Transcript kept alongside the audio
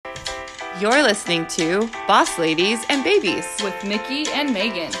You're listening to Boss Ladies and Babies with Mickey and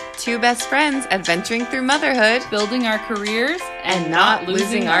Megan, two best friends adventuring through motherhood, building our careers, and not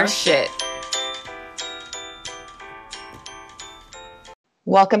losing our shit.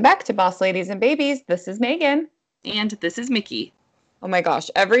 Welcome back to Boss Ladies and Babies. This is Megan. And this is Mickey. Oh my gosh,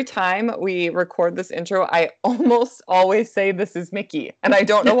 every time we record this intro, I almost always say this is Mickey. And I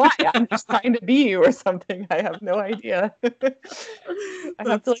don't know why. I'm just trying to be you or something. I have no idea. I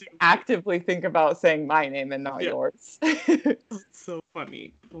have to actively think about saying my name and not yours. That's so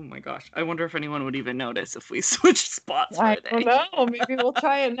funny. Oh my gosh. I wonder if anyone would even notice if we switched spots for I a day. don't know. Maybe we'll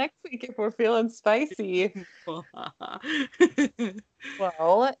try it next week if we're feeling spicy.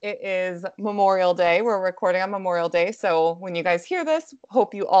 Well, it is Memorial Day. We're recording on Memorial Day. So when you guys hear this,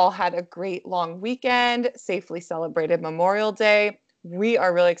 hope you all had a great long weekend, safely celebrated Memorial Day. We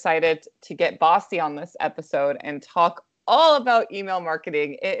are really excited to get Bossy on this episode and talk all about email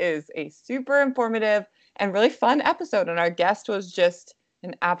marketing. It is a super informative and really fun episode. And our guest was just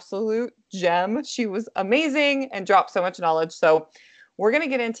an absolute gem. She was amazing and dropped so much knowledge. So we're going to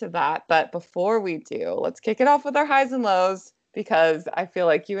get into that. But before we do, let's kick it off with our highs and lows, because I feel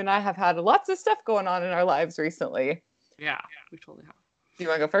like you and I have had lots of stuff going on in our lives recently. Yeah, we totally have. Do you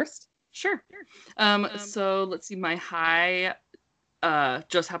want to go first? Sure. So let's see. My high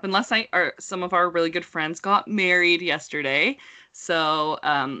just happened last night. Some of our really good friends got married yesterday. So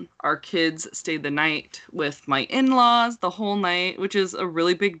our kids stayed the night with my in-laws the whole night, which is a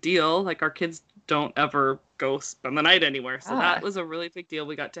really big deal. Like, our kids don't ever go spend the night anywhere. So that was a really big deal.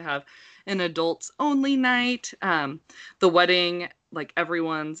 We got to have an adults only night. The wedding, like,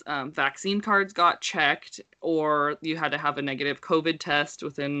 everyone's vaccine cards got checked, or you had to have a negative COVID test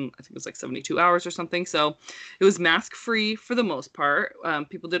within, I think it was like 72 hours or something. So it was mask free for the most part.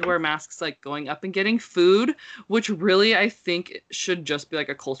 People did wear masks, like, going up and getting food, which really I think should just be like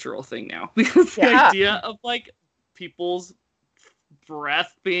a cultural thing now, because the idea of like people's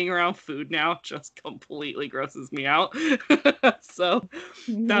breath being around food now just completely grosses me out. So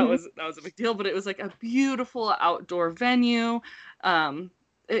that was a big deal, but it was like a beautiful outdoor venue.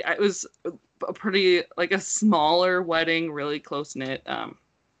 It was a pretty, like, a smaller wedding, really close knit.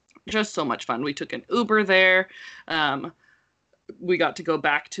 Just so much fun. We took an Uber there. We got to go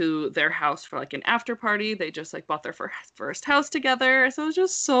back to their house for like an after party. They just like bought their first house together. So it was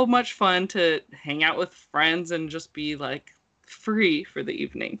just so much fun to hang out with friends and just be like free for the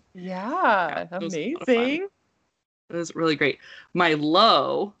evening. Yeah, amazing. It was really great. My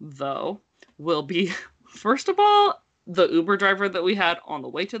low, though, will be, first of all, the Uber driver that we had on the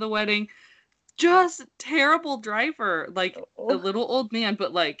way to the wedding. Just terrible driver. Like, a little old man,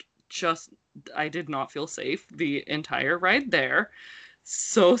 but like, just, I did not feel safe the entire ride there.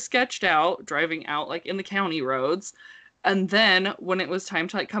 So sketched out, driving out like in the county roads. And then when it was time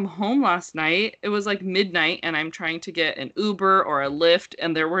to like come home last night, it was like midnight and I'm trying to get an Uber or a Lyft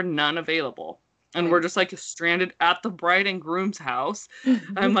and there were none available. And we're just like stranded at the bride and groom's house.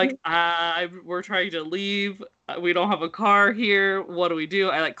 I'm like, we're trying to leave. We don't have a car here. What do we do?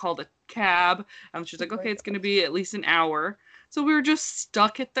 I like called a cab. And she's like, okay, it's going to be at least an hour. So we were just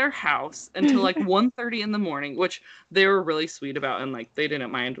stuck at their house until like 1:30 in the morning, which they were really sweet about. And like, they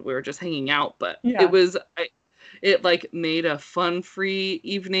didn't mind. We were just hanging out, but it like made a fun-free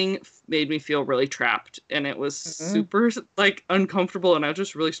evening, made me feel really trapped, and it was super like uncomfortable, and I was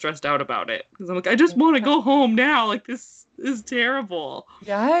just really stressed out about it because I'm like, I just want to go home now. Like, this is terrible.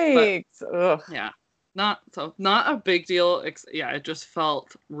 Yikes! But, yeah, not a big deal. It just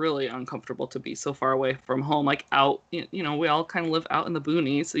felt really uncomfortable to be so far away from home, like out. You know, we all kind of live out in the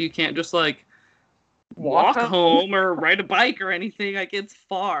boonies, so you can't just like walk home or ride a bike or anything. Like, it's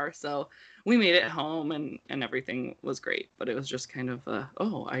far, so. We made it home and everything was great, but it was just kind of,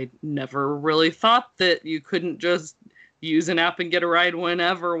 I never really thought that you couldn't just use an app and get a ride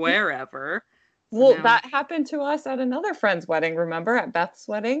whenever, wherever. Well, that happened to us at another friend's wedding, remember? At Beth's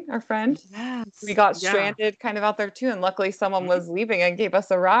wedding, our friend? Yes. We got stranded kind of out there too, and luckily someone was leaving and gave us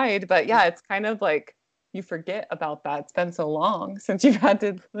a ride. But yeah, it's kind of like you forget about that. It's been so long since you've had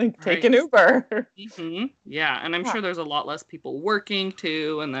to like take an Uber. Yeah, and I'm sure there's a lot less people working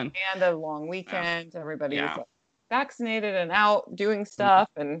too, and a long weekend. Everybody's like, vaccinated and out doing stuff,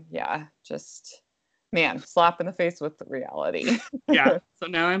 and just slap in the face with the reality. So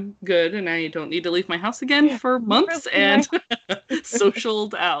now I'm good, and I don't need to leave my house again for months, and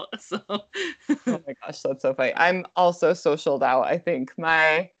socialed out. So, oh my gosh, that's so funny. I'm also socialed out. I think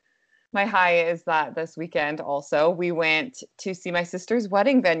my high is that this weekend also we went to see my sister's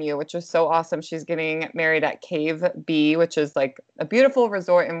wedding venue, which was so awesome. She's getting married at Cave B, which is like a beautiful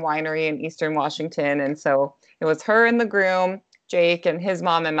resort and winery in Eastern Washington. And so it was her and the groom Jake and his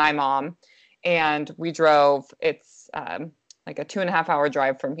mom and my mom. And we drove, it's like a 2.5 hour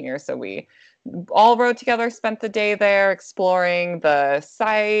drive from here. So we all rode together, spent the day there exploring the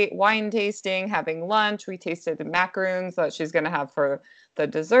site, wine tasting, having lunch. We tasted the macaroons that she's going to have for the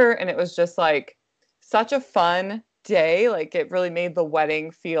dessert. And it was just like such a fun day. Like it really made the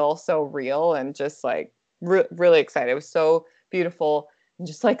wedding feel so real and just like really excited. It was so beautiful and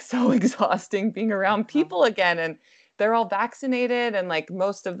just like so exhausting being around people again. And they're all vaccinated. And like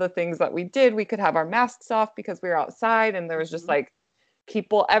most of the things that we did, we could have our masks off because we were outside and there was just like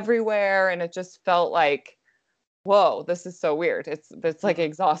people everywhere. And it just felt like, whoa, this is so weird. It's like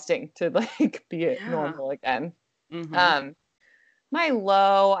exhausting to like be normal again. My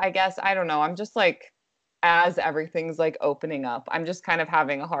low, I guess, I don't know. I'm just like, as everything's like opening up, I'm just kind of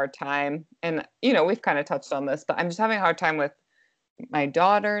having a hard time. And, you know, we've kind of touched on this, but I'm just having a hard time with my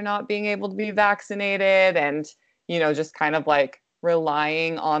daughter not being able to be vaccinated and, you know, just kind of like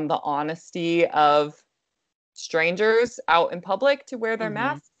relying on the honesty of strangers out in public to wear their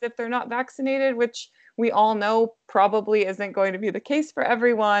masks if they're not vaccinated, which we all know probably isn't going to be the case for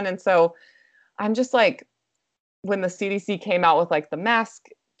everyone. And so I'm just like, when the CDC came out with like the mask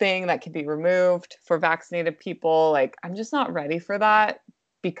thing that can be removed for vaccinated people, like I'm just not ready for that,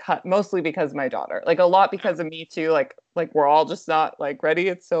 because mostly because of my daughter, like a lot because of me too, like we're all just not like ready.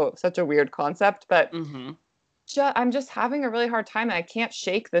 It's such a weird concept, but I'm just having a really hard time and I can't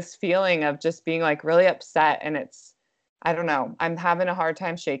shake this feeling of just being like really upset. And I don't know, I'm having a hard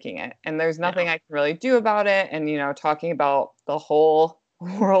time shaking it and there's nothing I can really do about it. And, you know, talking about the whole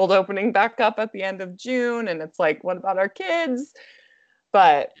world opening back up at the end of June and it's like, what about our kids?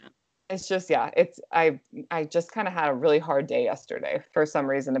 But it's just, I just kind of had a really hard day yesterday for some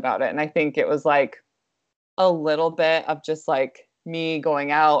reason about it. And I think it was like a little bit of just like me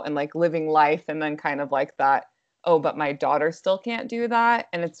going out and like living life and then kind of like that, oh, but my daughter still can't do that.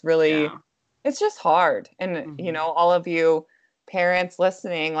 And it's really, it's just hard. And, you know, all of you parents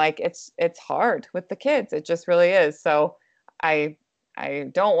listening, like it's hard with the kids. It just really is. So I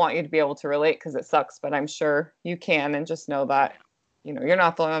don't want you to be able to relate because it sucks, but I'm sure you can, and just know that, you know, you're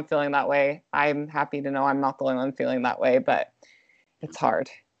not the only one feeling that way. I'm happy to know I'm not the only one feeling that way, but it's hard.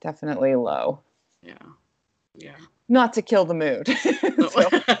 Definitely low. Yeah. Not to kill the mood. So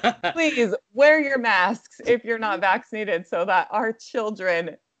please wear your masks if you're not vaccinated so that our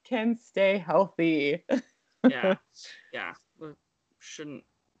children can stay healthy. Yeah.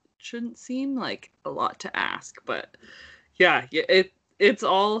 Shouldn't seem like a lot to ask, but it's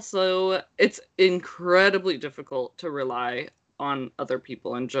also, it's incredibly difficult to rely on other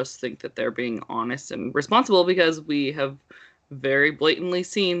people and just think that they're being honest and responsible, because we have very blatantly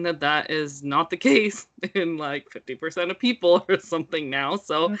seen that is not the case in like 50% of people or something now.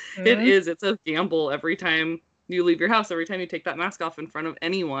 So it's a gamble every time you leave your house, every time you take that mask off in front of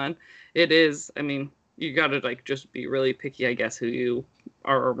anyone. It is, I mean, you got to like just be really picky, I guess, who you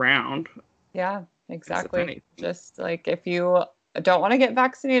are around. Yeah, exactly. Just like if you don't want to get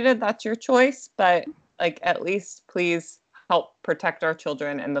vaccinated, that's your choice, but like at least please help protect our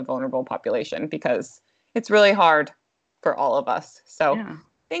children and the vulnerable population, because it's really hard for all of us. So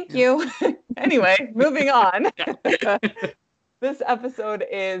thank you. Anyway, moving on. This episode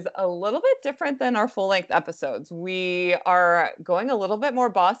is a little bit different than our full-length episodes. We are going a little bit more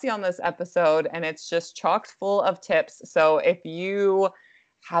bossy on this episode, and it's just chocked full of tips. So if you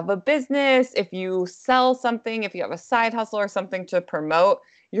have a business, if you sell something, if you have a side hustle or something to promote,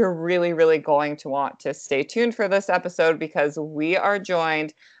 you're really, really going to want to stay tuned for this episode, because we are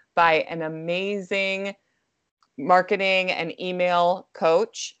joined by an amazing marketing and email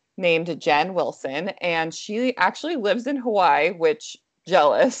coach named Jen Wilson. And she actually lives in Hawaii, which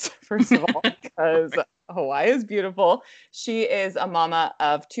jealous, first of all, because Hawaii is beautiful. She is a mama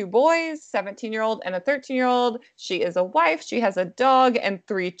of 2 boys, 17-year-old and a 13-year-old. She is a wife. She has a dog and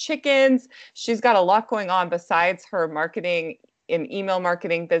 3 chickens. She's got a lot going on besides her marketing and email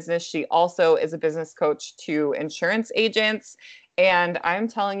marketing business. She also is a business coach to insurance agents. And I'm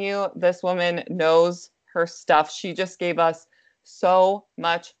telling you, this woman knows her stuff. She just gave us so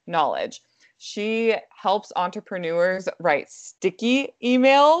much knowledge. She helps entrepreneurs write sticky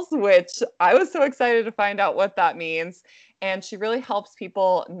emails, which I was so excited to find out what that means. And she really helps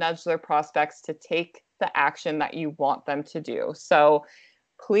people nudge their prospects to take the action that you want them to do. So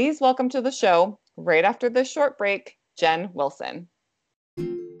please welcome to the show, right after this short break, Jen Wilson.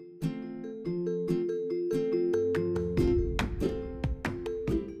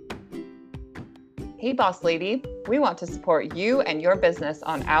 Hey, boss lady, we want to support you and your business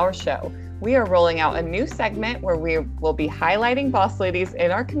on our show. We are rolling out a new segment where we will be highlighting boss ladies in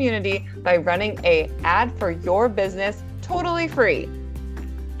our community by running an ad for your business totally free.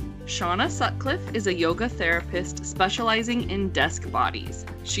 Shauna Sutcliffe is a yoga therapist specializing in desk bodies.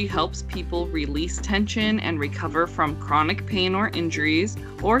 She helps people release tension and recover from chronic pain or injuries,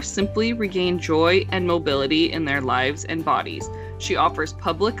 or simply regain joy and mobility in their lives and bodies. She offers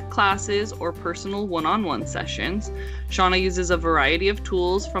public classes or personal one-on-one sessions. Shauna uses a variety of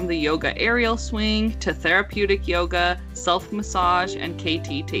tools from the yoga aerial swing to therapeutic yoga, self-massage, and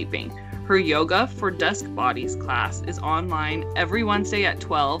KT taping. Her Yoga for Desk Bodies class is online every Wednesday at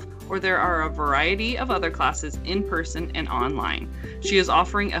 12, or there are a variety of other classes in person and online. She is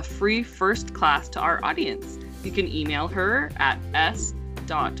offering a free first class to our audience. You can email her at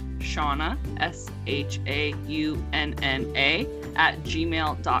s.shauna, SHAUNNA,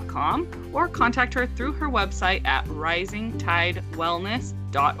 @gmail.com, or contact her through her website at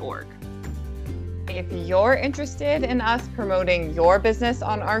risingtidewellness.org. If you're interested in us promoting your business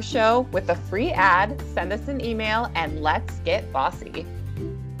on our show with a free ad, send us an email and let's get bossy.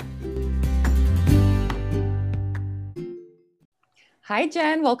 Hi,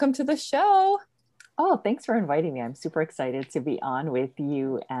 Jen. Welcome to the show. Oh, thanks for inviting me. I'm super excited to be on with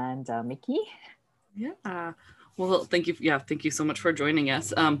you and Mickey. Yeah. Well, thank you. Yeah, thank you so much for joining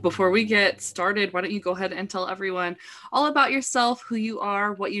us. Before we get started, why don't you go ahead and tell everyone all about yourself, who you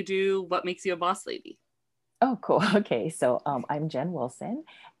are, what you do, what makes you a boss lady? Oh, cool. Okay. So I'm Jen Wilson,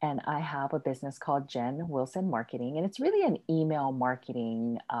 and I have a business called Jen Wilson Marketing, and it's really an email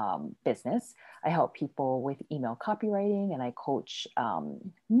marketing business. I help people with email copywriting, and I coach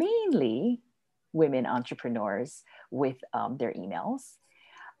mainly women entrepreneurs with their emails.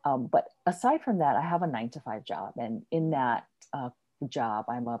 But aside from that, I have a 9-to-5 job. And in that job,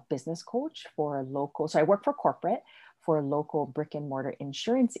 I'm a business coach for local. So I work for corporate for local brick and mortar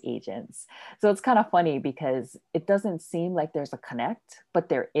insurance agents. So it's kind of funny because it doesn't seem like there's a connect, but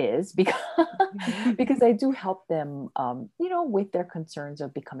there is because I do help them, with their concerns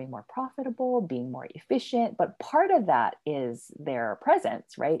of becoming more profitable, being more efficient. But part of that is their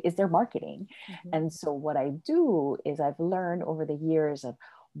presence, right? Is their marketing. Mm-hmm. And so what I do is I've learned over the years of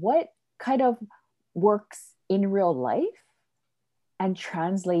what kind of works in real life and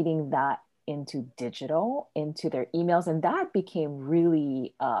translating that into digital, into their emails. And that became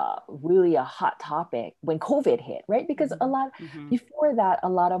really a hot topic when COVID hit, right? Because before that, a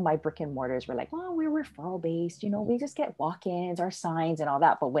lot of my brick and mortars were like, oh, we're referral based, we just get walk-ins, our signs and all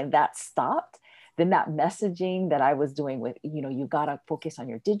that. But when that stopped, then that messaging that I was doing with, you got to focus on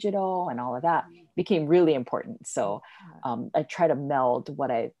your digital and all of that became really important. So I try to meld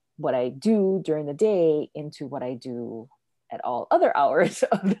what I do during the day into what I do at all other hours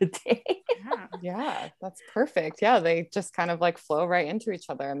of the day. Yeah, that's perfect. Yeah, they just kind of like flow right into each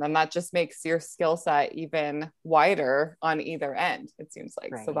other. And then that just makes your skill set even wider on either end, it seems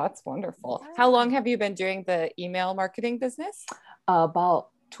like. Right. So that's wonderful. Yeah. How long have you been doing the email marketing business? About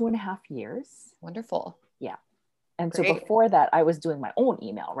 2.5 years. Wonderful. Yeah. And Great. So before that, I was doing my own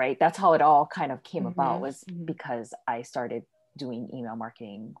email, right? That's how it all kind of came about, was because I started doing email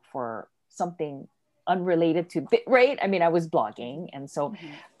marketing for something unrelated to, right? I mean, I was blogging. And so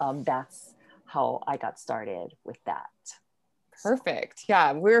that's how I got started with that. Perfect.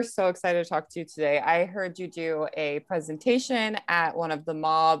 Yeah, we're so excited to talk to you today. I heard you do a presentation at one of the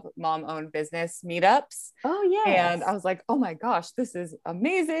mom-owned business meetups. Oh, yes. And I was like, oh my gosh, this is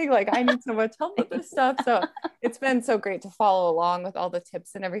amazing. Like, I need so much help with this stuff. So it's been so great to follow along with all the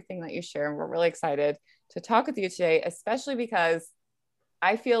tips and everything that you share. And we're really excited to talk with you today, especially because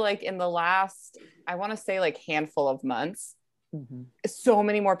I feel like in the last, I want to say like handful of months, so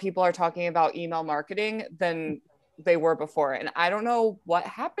many more people are talking about email marketing than they were before. And I don't know what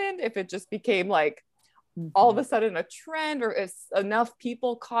happened, if it just became like all of a sudden a trend, or if enough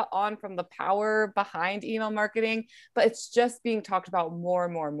people caught on from the power behind email marketing, but it's just being talked about more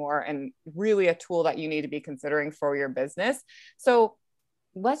and more and more, and really a tool that you need to be considering for your business. So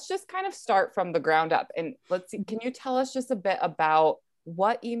let's just kind of start from the ground up, and let's see, can you tell us just a bit about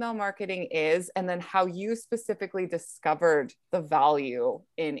what email marketing is, and then how you specifically discovered the value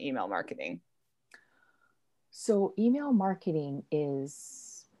in email marketing? So email marketing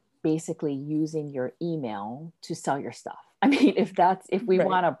is basically using your email to sell your stuff. I mean, if we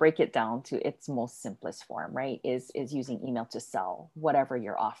want to break it down to its most simplest form, right, is using email to sell whatever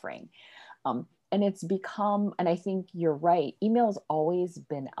you're offering. And it's become, and I think you're right, email's always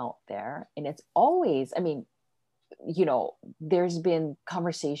been out there, and it's always, I mean, there's been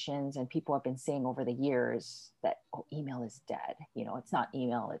conversations and people have been saying over the years that, oh, email is dead. It's not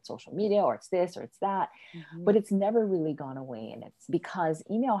email, it's social media, or it's this, or it's that, but it's never really gone away. And it's because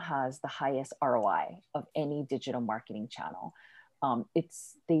email has the highest ROI of any digital marketing channel.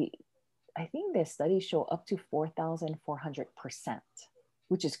 I think the studies show up to 4,400%,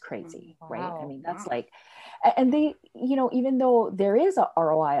 which is crazy, right? I mean, that's like, and they, you know, even though there is a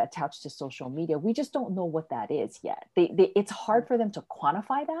ROI attached to social media, we just don't know what that is yet. It's hard for them to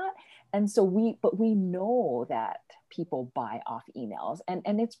quantify that. And so but we know that people buy off emails,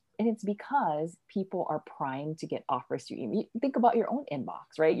 and it's because people are primed to get offers through email. Think about your own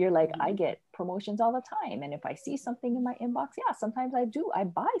inbox, right? You're like, I get promotions all the time. And if I see something in my inbox, yeah, sometimes I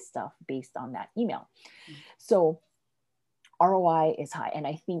buy stuff based on that email. So ROI is high. And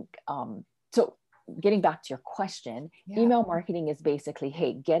I think, so getting back to your question, email marketing is basically,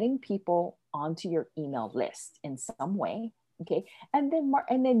 hey, getting people onto your email list in some way. Okay. And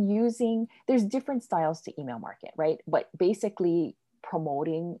then using, there's different styles to email market, right? But basically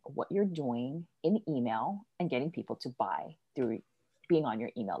promoting what you're doing in email and getting people to buy through being on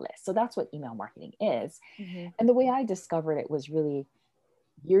your email list. So that's what email marketing is. And the way I discovered it was really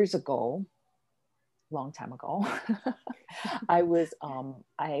years ago, long time ago. I was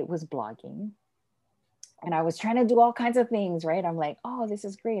blogging, and I was trying to do all kinds of things, right? I'm like, oh, this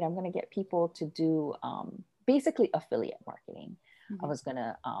is great. I'm going to get people to do basically affiliate marketing. I was going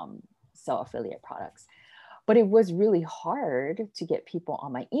to sell affiliate products, but it was really hard to get people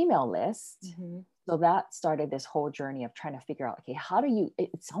on my email list. So that started this whole journey of trying to figure out, okay, how do you,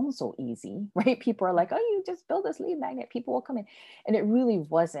 it sounds so easy, right? People are like, oh, you just build this lead magnet, people will come in. And it really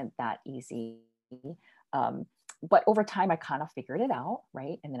wasn't that easy. But over time, I kind of figured it out,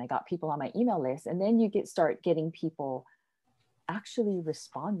 right? And then I got people on my email list, and then you start getting people actually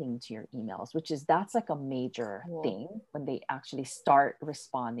responding to your emails, that's like a major thing, when they actually start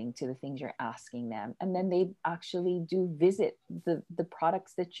responding to the things you're asking them, and then they actually do visit the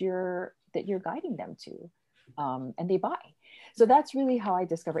products that you're guiding them to, and they buy. So that's really how I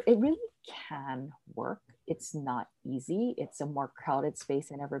discovered it really can work. It's not easy. It's a more crowded space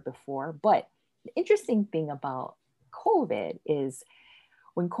than ever before. But the interesting thing about COVID is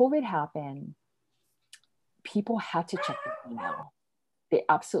when COVID happened, people had to check their email. They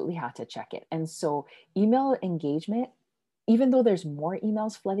absolutely had to check it. And so email engagement, even though there's more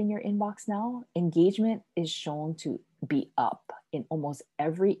emails flooding your inbox now, engagement is shown to be up in almost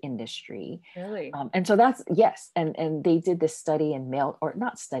every industry. Really? And so that's, yes. And they did this study in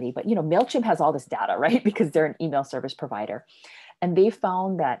MailChimp has all this data, right? Because they're an email service provider. And they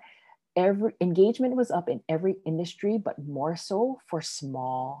found that every engagement was up in every industry, but more so for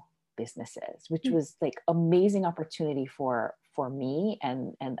small businesses, which was like amazing opportunity for me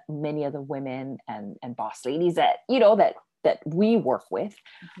and many of the women and boss ladies that we work with.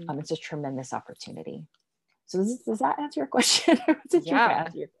 It's a tremendous opportunity. So does that answer your question? Yeah.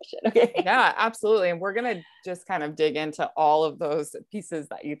 Okay. Yeah, absolutely. And we're going to just kind of dig into all of those pieces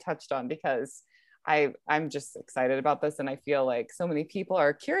that you touched on, because I'm just excited about this. And I feel like so many people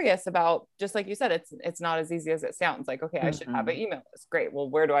are curious about, just like you said, it's not as easy as it sounds. Like, okay, I should have an email list. Great. Well,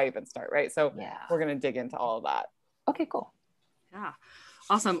 where do I even start? Right. So we're going to dig into all of that. Okay, cool. Yeah.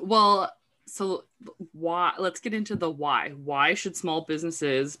 Awesome. Well, so let's get into the why. Why should small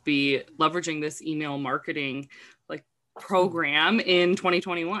businesses be leveraging this email marketing program in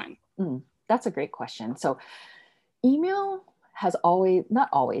 2021? That's a great question. So email has not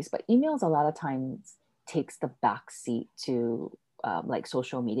always, but emails a lot of times takes the back seat to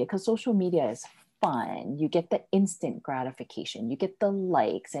social media, because social media is fun. You get the instant gratification, you get the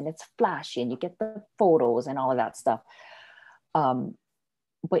likes, and it's flashy, and you get the photos and all of that stuff.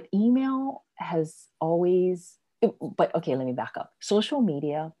 But email has always, but okay, let me back up. Social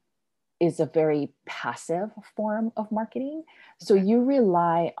media is a very passive form of marketing. So you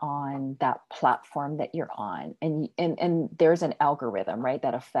rely on that platform that you're on, and there's an algorithm, right,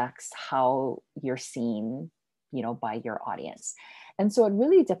 that affects how you're seen, by your audience. And so it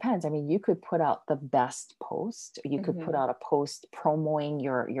really depends. I mean, you could put out the best post, you could put out a post promoting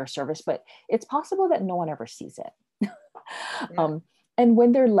your service, but it's possible that no one ever sees it. And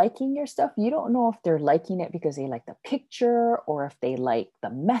when they're liking your stuff, you don't know if they're liking it because they like the picture, or if they like the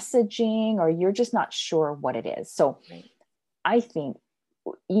messaging, or you're just not sure what it is. So I think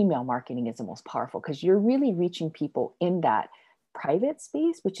email marketing is the most powerful, because you're really reaching people in that private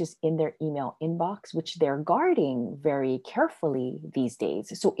space, which is in their email inbox, which they're guarding very carefully these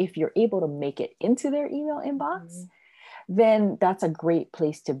days. So if you're able to make it into their email inbox, then that's a great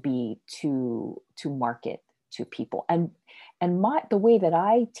place to be to market to people. And the way that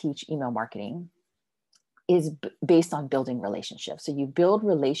I teach email marketing is based on building relationships. So you build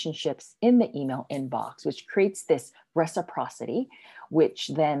relationships in the email inbox, which creates this reciprocity, which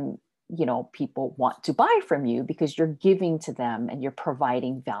then, people want to buy from you because you're giving to them and you're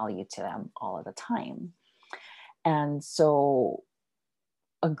providing value to them all of the time. And so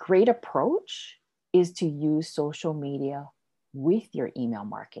a great approach is to use social media with your email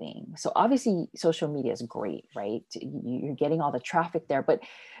marketing. So obviously social media is great, right? You're getting all the traffic there, but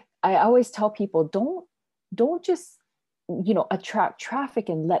I always tell people, don't just, attract traffic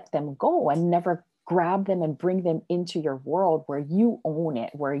and let them go, and never grab them and bring them into your world where you own it,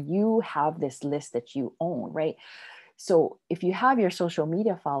 where you have this list that you own, right? So if you have your social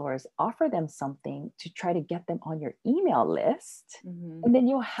media followers, offer them something to try to get them on your email list. Mm-hmm. And then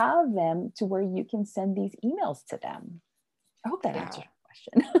you'll have them to where you can send these emails to them. I hope that answers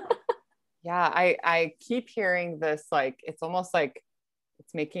your question. Yeah, I keep hearing this, like, it's almost like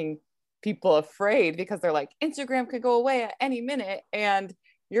it's making people afraid, because they're like, Instagram could go away at any minute, and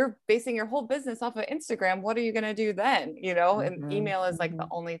you're basing your whole business off of Instagram. What are you going to do then? And email is like the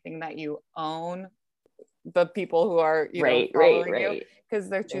only thing that you own, the people who are, following you, because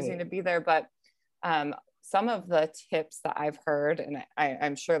they're choosing to be there. But some of the tips that I've heard, and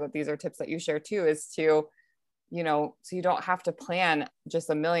I'm sure that these are tips that you share too, is to, so you don't have to plan just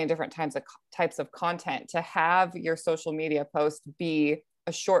a million different types of content, to have your social media post be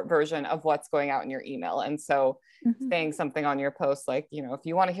a short version of what's going out in your email. And so saying something on your post, like, if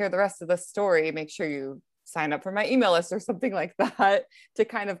you want to hear the rest of the story, make sure you sign up for my email list, or something like that, to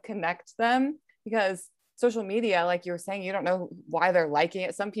kind of connect them. Because social media, like you were saying, you don't know why they're liking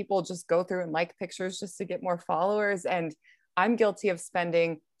it. Some people just go through and like pictures just to get more followers. And I'm guilty of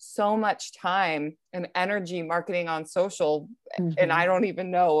spending so much time and energy marketing on social, and I don't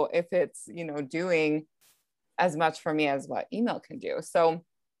even know if it's, doing as much for me as what email can do. So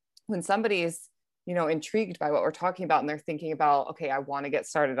when somebody's, intrigued by what we're talking about, and they're thinking about, okay, I want to get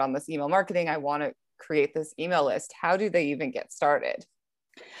started on this email marketing, I want to create this email list, how do they even get started?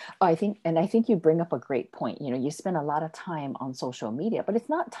 I think you bring up a great point. You spend a lot of time on social media, but it's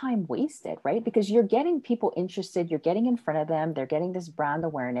not time wasted, right? Because you're getting people interested, you're getting in front of them, they're getting this brand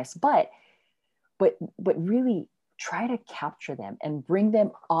awareness, but really try to capture them and bring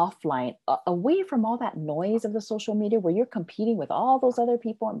them offline, away from all that noise of the social media where you're competing with all those other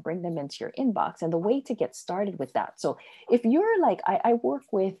people, and bring them into your inbox. And the way to get started with that. So if you're like, I work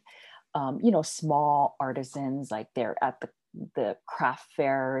with, small artisans, like they're at the craft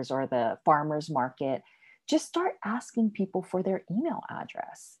fairs or the farmers market, just start asking people for their email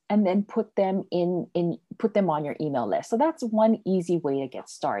address, and then put them on your email list. So that's one easy way to get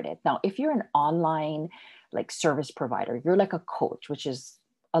started. Now, if you're an online like service provider, you're like a coach, which is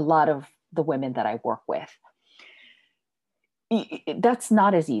a lot of the women that I work with, that's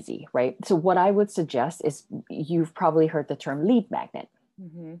not as easy, right? So what I would suggest is, you've probably heard the term lead magnet.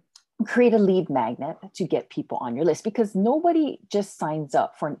 Create a lead magnet to get people on your list, because nobody just signs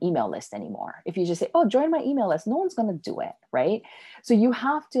up for an email list anymore. If you just say, oh, join my email list, no one's going to do it, right? So you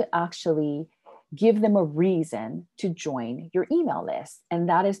have to actually give them a reason to join your email list. And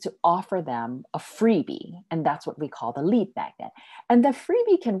that is to offer them a freebie. And that's what we call the lead magnet. And the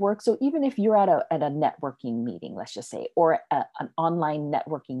freebie can work. So even if you're at a networking meeting, let's just say, or an online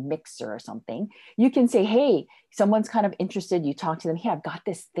networking mixer or something, you can say, hey, someone's kind of interested. You talk to them, hey, I've got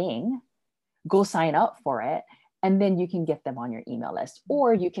this thing, go sign up for it. And then you can get them on your email list,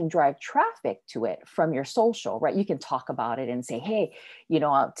 or you can drive traffic to it from your social, right? You can talk about it and say, hey,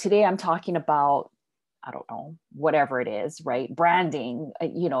 today I'm talking about, I don't know, whatever it is, right? Branding,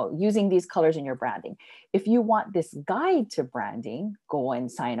 using these colors in your branding. If you want this guide to branding, go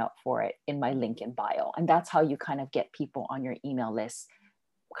and sign up for it in my link in bio. And that's how you kind of get people on your email list,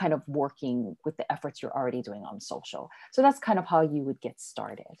 kind of working with the efforts you're already doing on social. So that's kind of how you would get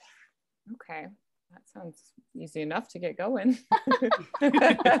started. Okay. That sounds easy enough to get going.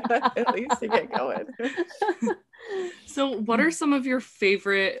 At least to get going. So what are some of your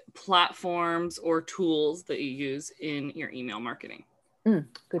favorite platforms or tools that you use in your email marketing?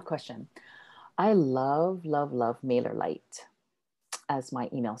 Good question. I love MailerLite as my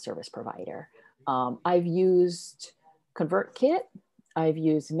email service provider. I've used ConvertKit, I've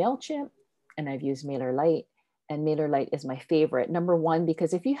used MailChimp, and I've used MailerLite. And MailerLite is my favorite. Number one,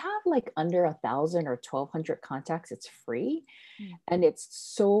 because if you have like under 1,000 or 1,200 contacts, it's free. And it's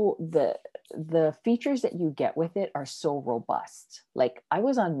so, the features that you get with it are so robust. Like I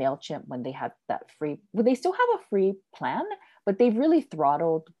was on MailChimp when they had that free, well, they still have a free plan, but they've really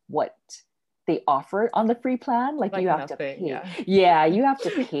throttled what they offer on the free plan. Like you have to pay. Yeah, you have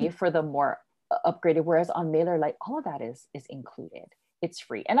to pay for the more upgraded. Whereas on MailerLite, all of that is included. It's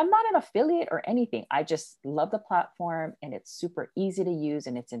free. And I'm not an affiliate or anything. I just love the platform, and it's super easy to use,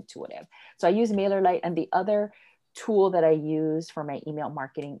 and it's intuitive. So I use MailerLite, and the other tool that I use for my email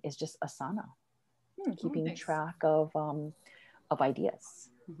marketing is just Asana, keeping track of ideas.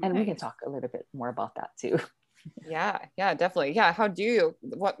 And we can talk a little bit more about that too. Yeah, definitely. Yeah.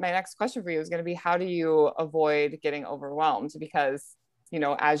 What my next question for you is going to be, how do you avoid getting overwhelmed? Because,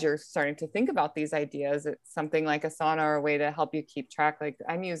 as you're starting to think about these ideas, it's something like Asana or a way to help you keep track. Like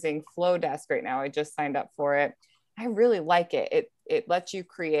I'm using Flowdesk right now. I just signed up for it. I really like it. It lets you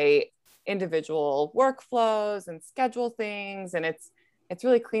create individual workflows and schedule things, and it's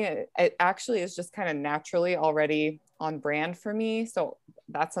really clean. It actually is just kind of naturally already on brand for me. So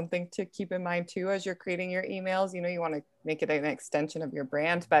that's something to keep in mind too as you're creating your emails. You want to make it an extension of your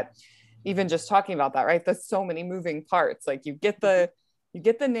brand, but even just talking about that, right? There's so many moving parts. Like you get the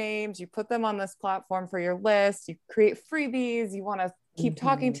names, you put them on this platform for your list, you create freebies, you want to keep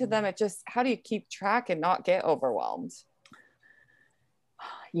talking to them. It just, how do you keep track and not get overwhelmed?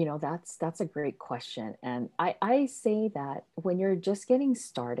 That's a great question. And I say that when you're just getting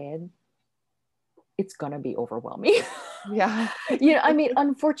started, it's going to be overwhelming. Yeah. I mean,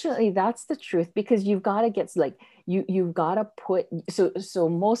 unfortunately, that's the truth, because you've got to get like, you've got to put, so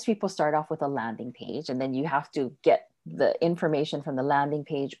most people start off with a landing page, and then you have to get the information from the landing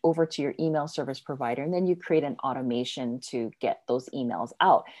page over to your email service provider. And then you create an automation to get those emails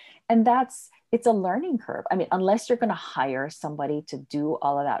out. And it's a learning curve. I mean, unless you're going to hire somebody to do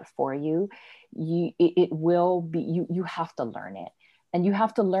all of that for you, it will be, you have to learn it. And you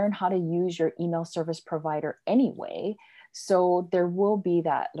have to learn how to use your email service provider anyway. So there will be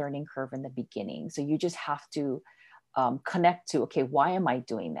that learning curve in the beginning. So you just have to connect to, okay, why am I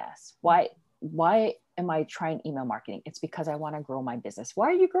doing this? Why am I trying email marketing? It's because I want to grow my business. Why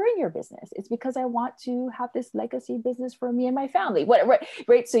are you growing your business? It's because I want to have this legacy business for me and my family. Whatever,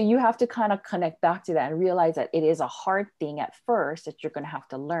 right? So you have to kind of connect back to that and realize that it is a hard thing at first that you're going to have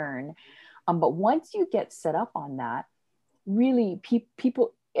to learn. But once you get set up on that, really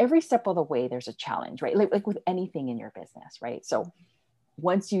people, every step of the way there's a challenge, right? Like with anything in your business, right? So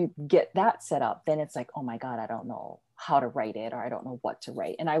once you get that set up, then it's like, oh my God, I don't know how to write it, or I don't know what to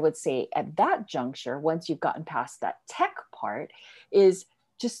write. And I would say at that juncture, once you've gotten past that tech part, is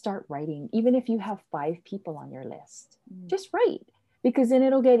just start writing. Even if you have 5 people on your list, just write, because then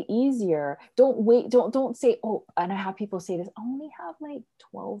it'll get easier. Don't wait. Don't say, oh, and I have people say this, I only have like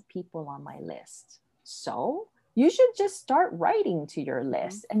 12 people on my list. So you should just start writing to your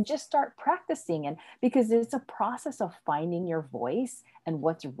list and just start practicing. And because it's a process of finding your voice and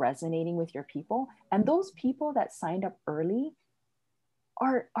what's resonating with your people. And those people that signed up early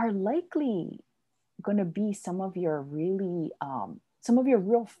are likely going to be some of your real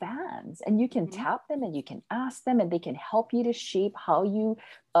fans, and you can tap them and you can ask them, and they can help you to shape how you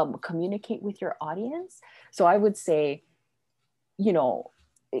communicate with your audience. So I would say,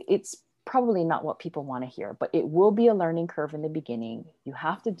 it's probably not what people want to hear, but it will be a learning curve in the beginning. You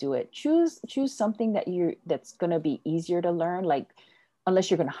have to do it. Choose something that's going to be easier to learn, like,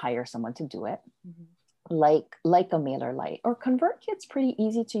 unless you're going to hire someone to do it, like a MailerLite or ConvertKit's pretty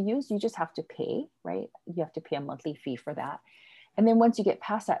easy to use. You just have to pay, right? You have to pay a monthly fee for that. And then once you get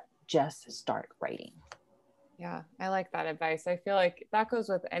past that, just start writing. Yeah, I like that advice. I feel like that goes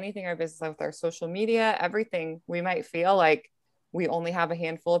with anything our business, with our social media, everything. We might feel like we only have a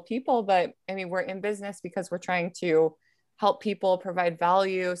handful of people, but I mean, we're in business because we're trying to help people, provide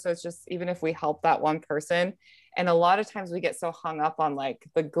value. So it's just, even if we help that one person, and a lot of times we get so hung up on like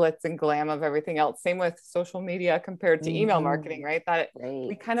the glitz and glam of everything else. Same with social media compared to email marketing, right? That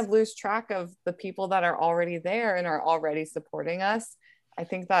we kind of lose track of the people that are already there and are already supporting us. I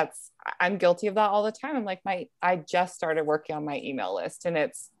think I'm guilty of that all the time. I'm like, I just started working on my email list, and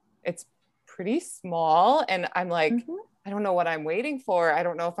it's pretty small. And I'm like, I don't know what I'm waiting for. I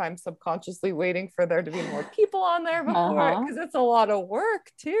don't know if I'm subconsciously waiting for there to be more people on there before, because it's a lot of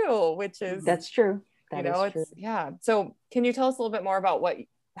work too, which is, that's true. That is true. Yeah. So can you tell us a little bit more about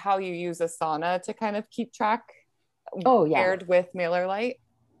how you use Asana to kind of keep track? Paired with MailerLite?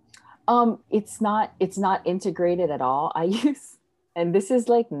 It's not integrated at all. And this is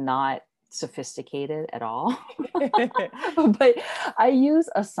like not sophisticated at all, but I use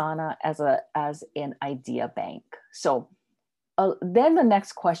Asana as an idea bank. So then the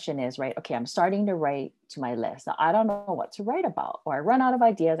next question is, right, okay, I'm starting to write to my list. Now, I don't know what to write about, or I run out of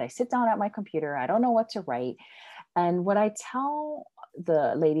ideas. I sit down at my computer. I don't know what to write. And what I tell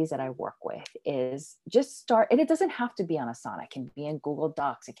the ladies that I work with is just start, and it doesn't have to be on Asana. It can be in Google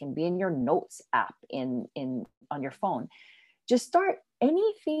Docs. It can be in your notes app on your phone. Just start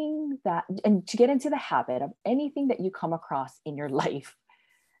anything and to get into the habit of anything that you come across in your life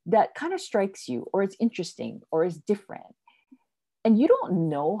that kind of strikes you, or is interesting, or is different. And you don't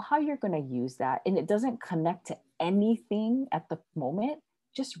know how you're going to use that, and it doesn't connect to anything at the moment,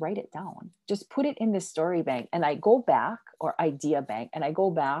 just write it down. Just put it in this story bank. And I go back, or idea bank, and I go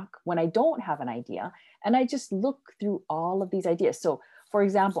back when I don't have an idea, and I just look through all of these ideas. So for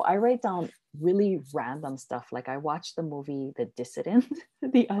example, I write down really random stuff. Like I watched the movie The Dissident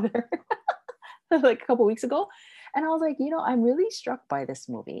the other, like a couple weeks ago. And I was like, I'm really struck by this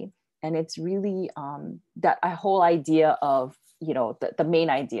movie. And it's really that whole idea of, the main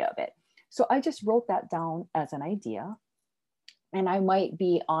idea of it. So I just wrote that down as an idea. And I might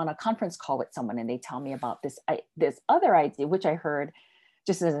be on a conference call with someone and they tell me about this other idea, which I heard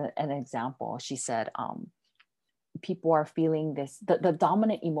just as an example. She said, people are feeling this, the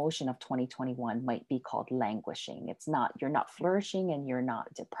dominant emotion of 2021 might be called languishing. You're not flourishing and you're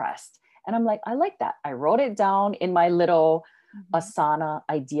not depressed. And I'm like, I like that. I wrote it down in my little Asana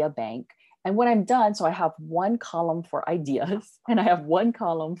idea bank. And when I'm done, so I have one column for ideas and I have one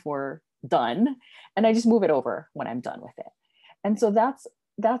column for done, and I just move it over when I'm done with it. And so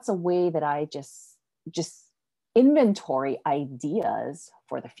that's a way that I just inventory ideas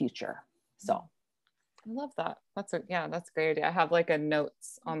for the future. So I love that. That's a great idea. I have like a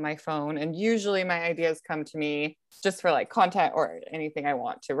notes on my phone, and usually my ideas come to me just for like content or anything I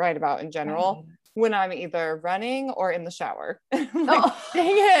want to write about in general when I'm either running or in the shower. Like,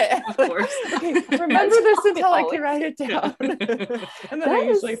 dang it. Of course. Okay, remember this until I can write it down. And then I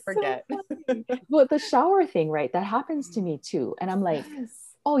usually forget. So well, the shower thing, right? That happens to me too. And I'm like,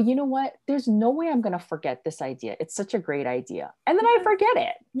 oh, you know what? There's no way I'm going to forget this idea. It's such a great idea. And then I forget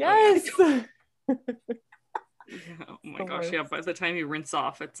it. Yes. Yeah, oh my gosh, yeah, by the time you rinse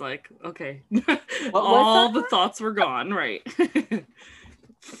off, it's like, okay, all the thoughts were gone, right?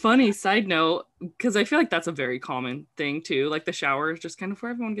 Funny side note, because I feel like that's a very common thing too. Like the shower is just kind of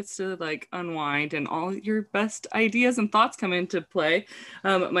where everyone gets to like unwind and all your best ideas and thoughts come into play.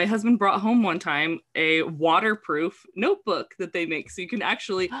 My husband brought home one time a waterproof notebook that they make, so you can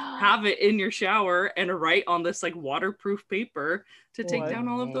actually have it in your shower and write on this like waterproof paper to take down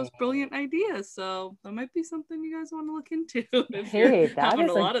all of those brilliant ideas. So that might be something you guys want to look into. Hey, that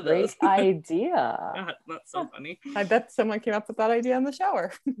is a great idea. Yeah, that's so funny. I bet someone came up with that idea in the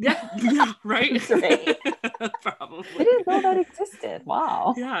shower. Yeah, right. Right. Probably. I didn't know that existed.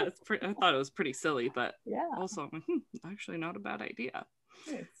 Wow. Yeah, I thought it was pretty silly, but yeah, also I'm like, actually not a bad idea.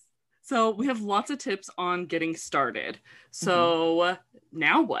 Nice. So we have lots of tips on getting started. So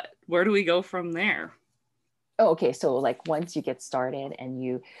now what? Where do we go from there? Oh, okay. So like once you get started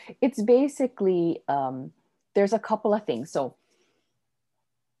and it's basically, there's a couple of things. So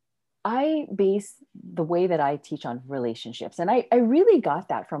I base the way that I teach on relationships. And I really got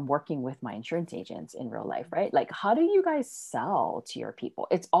that from working with my insurance agents in real life, right? Like, how do you guys sell to your people?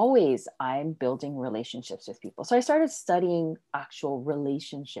 It's always, I'm building relationships with people. So I started studying actual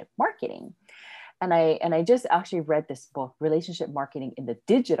relationship marketing. And I just actually read this book, Relationship Marketing in the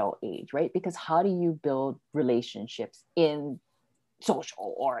Digital Age, right? Because how do you build relationships in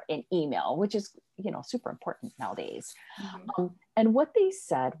social or in email, which is, super important nowadays. And what they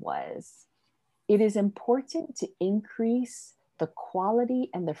said was, it is important to increase the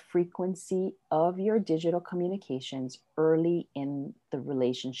quality and the frequency of your digital communications early in the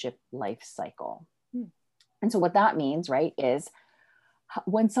relationship life cycle. And so what that means, right, is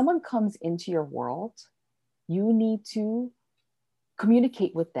when someone comes into your world, you need to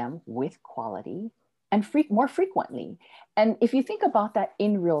communicate with them with quality and more frequently. And if you think about that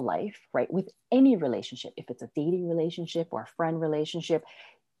in real life, right, with any relationship, if it's a dating relationship or a friend relationship,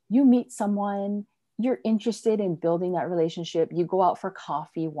 you meet someone, you're interested in building that relationship, you go out for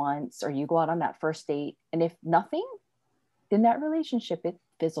coffee once, or you go out on that first date, and if nothing, then that relationship, it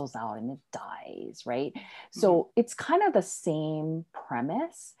fizzles out and it dies, right? So it's kind of the same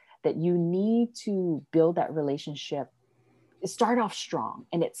premise, that you need to build that relationship, start off strong,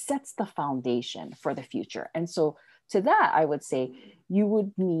 and it sets the foundation for the future. And so to that, I would say you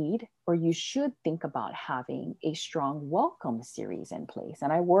would need, or you should think about having a strong welcome series in place.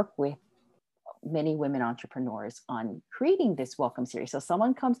 And I work with many women entrepreneurs on creating this welcome series. So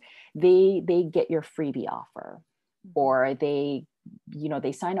someone comes, they get your freebie offer, or they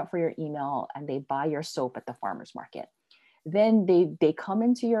sign up for your email and they buy your soap at the farmer's market. Then they come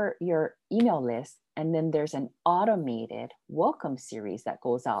into your email list, and then there's an automated welcome series that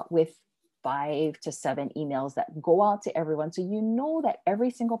goes out with 5 to 7 emails that go out to everyone. So you know that every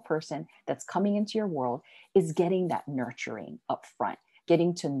single person that's coming into your world is getting that nurturing up front,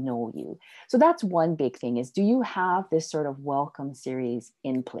 getting to know you. So that's one big thing, is, do you have this sort of welcome series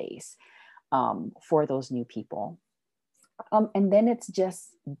in place for those new people? And then it's just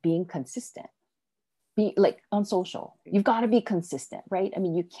being consistent. Be like on social, you've got to be consistent, right? I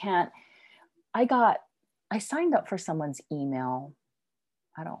mean, you can't, I signed up for someone's email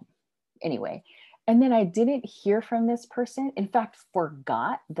I don't, anyway. And then I didn't hear from this person. In fact,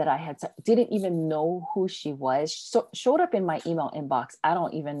 forgot that didn't even know who she was. So showed up in my email inbox. I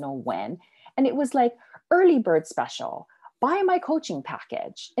don't even know when. And it was like early bird special, buy my coaching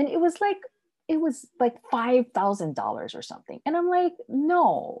package. And it was like $5,000 or something. And I'm like,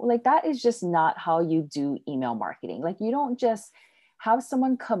 no, like that is just not how you do email marketing. Like you don't just have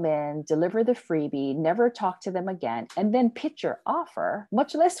someone come in, deliver the freebie, never talk to them again, and then pitch your offer,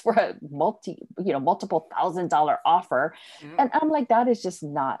 much less for a multiple $1,000 offer. Yeah. And I'm like, that is just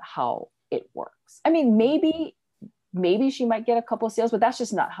not how it works. I mean, maybe she might get a couple of sales, but that's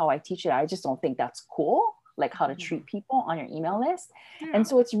just not how I teach it. I just don't think that's cool, like how to treat people on your email list. Yeah. And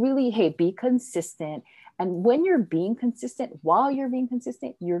so it's really, hey, be consistent. And when you're being consistent, while you're being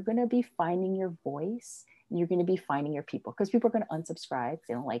consistent, you're going to be finding your voice. You're going to be finding your people, because people are going to unsubscribe.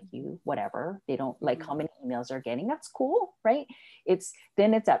 They don't like you, whatever. They don't like how many emails they're getting. That's cool, right? It's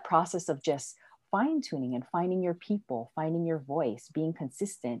that process of just fine tuning and finding your people, finding your voice, being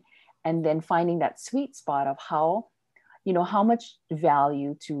consistent, and then finding that sweet spot of how much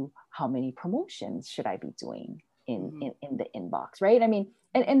value to how many promotions should I be doing in the inbox, right? I mean,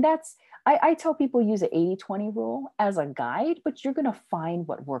 and that's, I tell people use an 80-20 rule as a guide, but you're going to find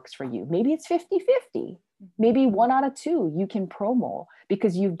what works for you. Maybe it's 50-50. Maybe 1 out of 2 you can promo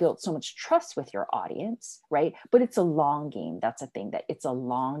because you've built so much trust with your audience, right? But it's a long game. That's a thing, that it's a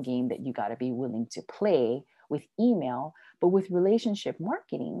long game that you got to be willing to play with email. But with relationship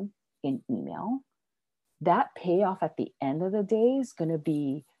marketing in email, that payoff at the end of the day is going to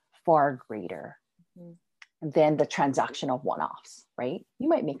be far greater than the transactional one-offs, right? You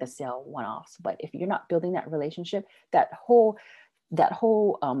might make a sale one-offs, but if you're not building that relationship, that whole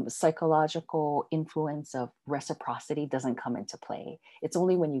psychological influence of reciprocity doesn't come into play. It's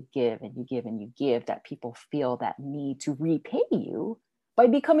only when you give and you give and you give that people feel that need to repay you by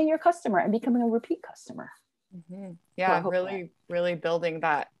becoming your customer and becoming a repeat customer. Yeah, really, really building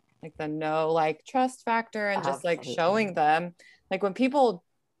that, like the trust factor, and just like showing them, like when people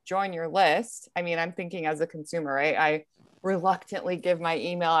join your list, I mean, I'm thinking as a consumer, right? I reluctantly give my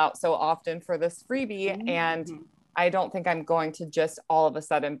email out so often for this freebie, and I don't think I'm going to just all of a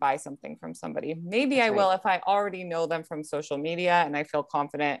sudden buy something from somebody. Maybe That's I will if I already know them from social media and I feel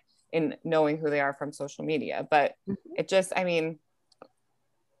confident in knowing who they are from social media. But it just, I mean,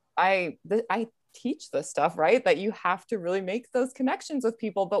 I teach this stuff, right? That you have to really make those connections with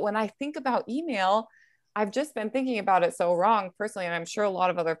people. But when I think about email, I've just been thinking about it so wrong personally. And I'm sure a lot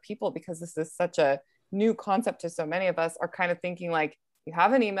of other people, because this is such a new concept to so many of us, are kind of thinking like, you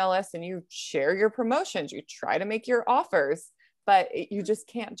have an email list and you share your promotions, you try to make your offers, but you just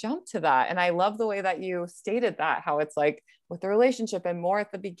can't jump to that. And I love the way that you stated that, how it's like with the relationship and more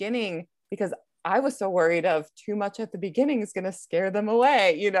at the beginning, because I was so worried of too much at the beginning is going to scare them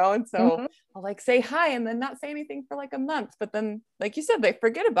away, And so I'll like say hi and then not say anything for like a month. But then, like you said, they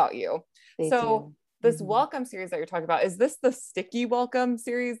forget about you. They do. This welcome series that you're talking about, is this the sticky welcome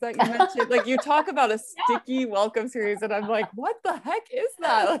series that you mentioned? Like you talk about a sticky welcome series and I'm like, what the heck is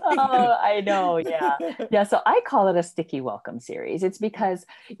that? Oh, I know. Yeah. Yeah. So I call it a sticky welcome series. It's because,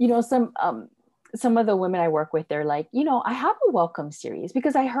 some of the women I work with, they're like, I have a welcome series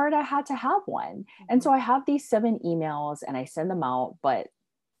because I heard I had to have one. And so I have these 7 emails and I send them out, but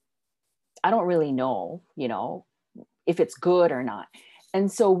I don't really know, if it's good or not. And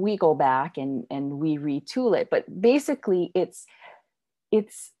so we go back and we retool it. But basically it's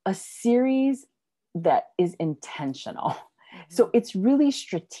a series that is intentional. So it's really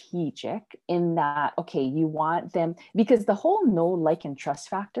strategic in that, okay, you want them, because the whole know, like, and trust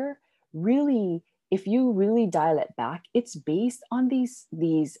factor, really, if you really dial it back, it's based on these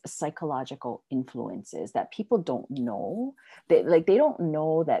psychological influences that people don't know. They don't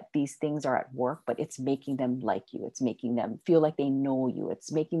know that these things are at work, but it's making them like you. It's making them feel like they know you.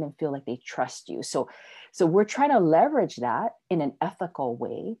 It's making them feel like they trust you. So we're trying to leverage that in an ethical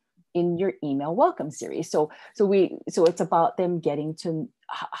way in your email welcome series. So it's about them getting to,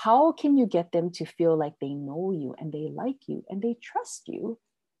 how can you get them to feel like they know you and they like you and they trust you?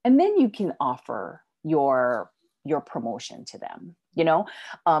 And then you can offer your promotion to them,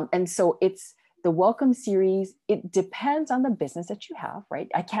 and so it's the welcome series. It depends on the business that you have, right?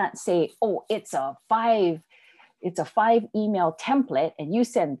 I can't say, oh, it's a 5 email template and you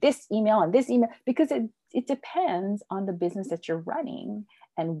send this email and this email, because it depends on the business that you're running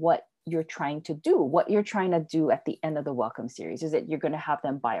and what you're trying to do. What you're trying to do at the end of the welcome series is that you're going to have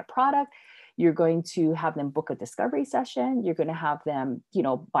them buy a product. You're going to have them book a discovery session. You're going to have them,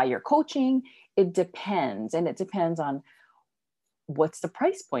 buy your coaching. It depends. And it depends on what's the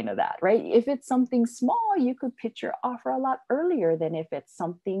price point of that, right? If it's something small, you could pitch your offer a lot earlier than if it's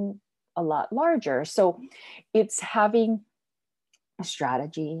something a lot larger. So it's having a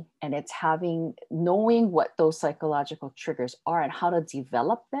strategy, and it's knowing what those psychological triggers are and how to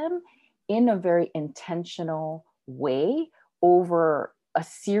develop them in a very intentional way over a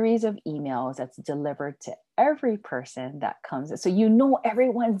series of emails that's delivered to every person that comes. So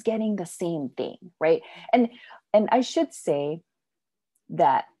everyone's getting the same thing, right? And I should say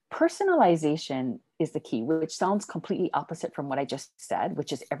that personalization is the key, which sounds completely opposite from what I just said,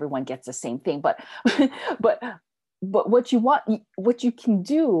 which is everyone gets the same thing. But what you can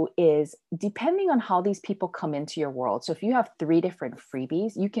do is, depending on how these people come into your world. So if you have 3 different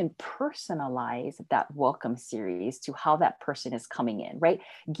freebies, you can personalize that welcome series to how that person is coming in, right?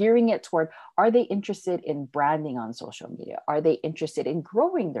 Gearing it toward, are they interested in branding on social media? Are they interested in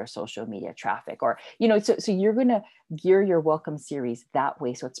growing their social media traffic? Or, so you're going to gear your welcome series that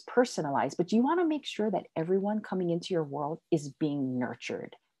way. So it's personalized, but you want to make sure that everyone coming into your world is being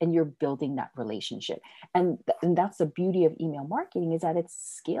nurtured, and you're building that relationship. And that's the beauty of email marketing, is that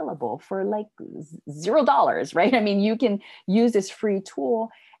it's scalable for like $0, right? I mean, you can use this free tool,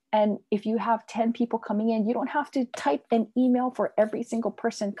 and if you have 10 people coming in, you don't have to type an email for every single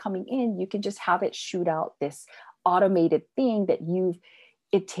person coming in. You can just have it shoot out this automated thing that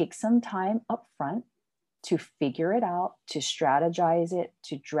it takes some time up front to figure it out, to strategize it,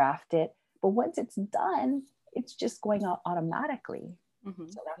 to draft it. But once it's done, it's just going out automatically. Mm-hmm.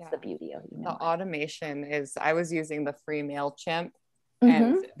 So that's the beauty of email. The automation is, I was using the free MailChimp,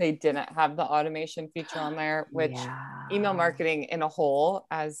 and they didn't have the automation feature on there, which email marketing in a whole,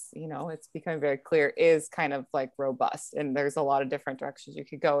 as you know, it's becoming very clear, is kind of like robust, and there's a lot of different directions you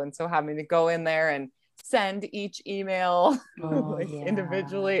could go. And so having to go in there and send each email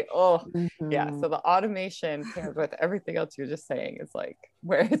individually. Yeah. So the automation paired with everything else you're just saying is like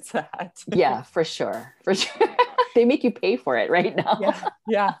where it's at. Yeah, for sure. For sure. They make you pay for it right now.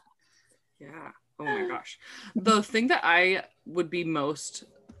 Yeah. Oh my gosh. The thing that I would be most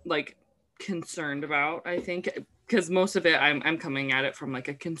like concerned about, I think, because most of it I'm coming at it from like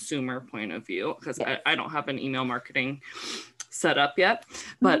a consumer point of view, because I don't have an email marketing set up yet.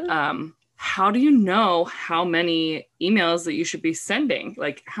 But how do you know how many emails that you should be sending?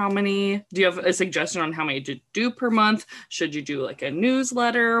 Like, how many, do you have a suggestion on how many to do per month? Should you do like a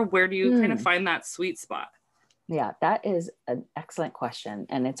newsletter? Where do you kind of find that sweet spot? Yeah, that is an excellent question.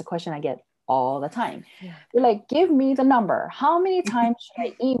 And it's a question I get all the time. You're like, give me the number. How many times should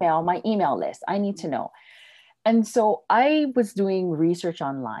I email my email list? I need to know. And so I was doing research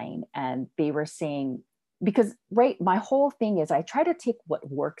online, and they were saying, because my whole thing is I try to take what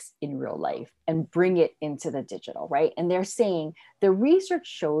works in real life and bring it into the digital, right? And they're saying the research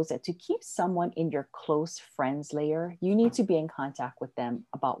shows that to keep someone in your close friends layer, you need to be in contact with them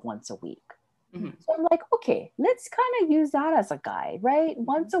about once a week. So I'm like, okay, let's kind of use that as a guide, right?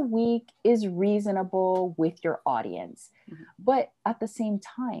 Once a week is reasonable with your audience. But at the same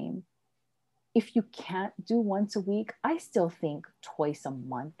time, if you can't do once a week, I still think twice a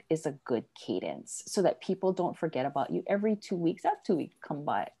month is a good cadence, so that people don't forget about you every 2 weeks. That 2 weeks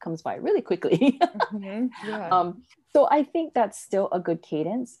comes by really quickly. So I think that's still a good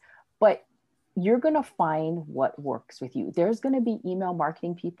cadence, but you're going to find what works with you. There's going to be email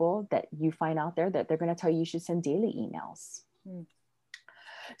marketing people that you find out there that they're going to tell you should send daily emails.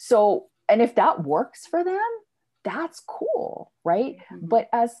 So, and if that works for them, that's cool, right? But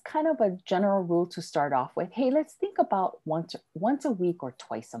as kind of a general rule to start off with, hey, let's think about once a week or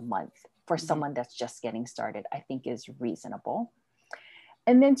twice a month for someone that's just getting started, I think is reasonable.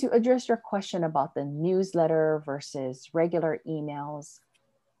 And then to address your question about the newsletter versus regular emails,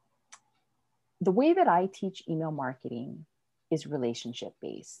 the way that I teach email marketing is relationship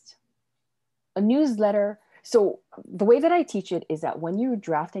based. A newsletter, so the way that I teach it is that when you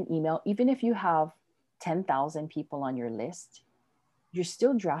draft an email, even if you have 10,000 people on your list, you're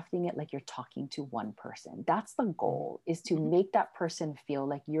still drafting it like you're talking to one person. That's the goal, is to make that person feel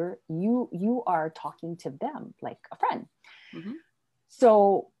like you are talking to them like a friend.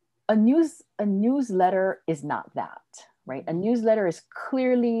 So a newsletter is not that, right? A newsletter is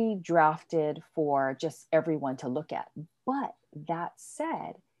clearly drafted for just everyone to look at. But that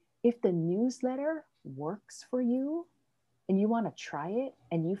said, if the newsletter works for you and you want to try it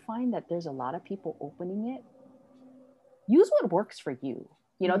and you find that there's a lot of people opening it, use what works for you.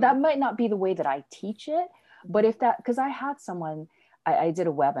 You know, that might not be the way that I teach it, but if that, because I had someone I did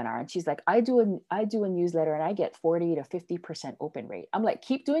a webinar and she's like, I do a newsletter and I get 40 to 50% open rate. I'm like,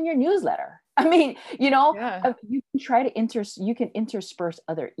 keep doing your newsletter. I mean, you know, you can try to you can intersperse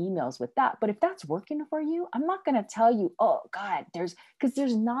other emails with that. But if that's working for you, I'm not going to tell you, oh God, because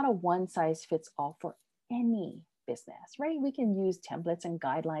there's not a one size fits all for any business, right? We can use templates and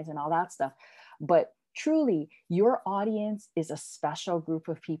guidelines and all that stuff. But truly, your audience is a special group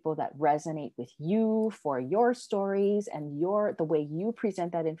of people that resonate with you for your stories and the way you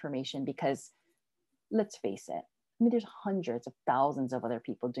present that information, because let's face it, I mean, there's hundreds of thousands of other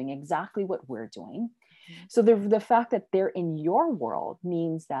people doing exactly what we're doing. So the fact that they're in your world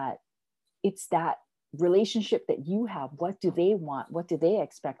means that it's that relationship that you have. What do they want? What do they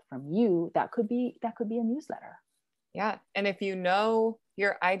expect from you? That could be a newsletter. Yeah. And if you know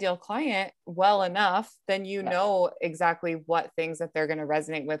your ideal client well enough, then you know exactly what things that they're going to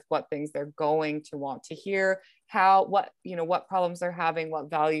resonate with, what things they're going to want to hear, what problems they're having, what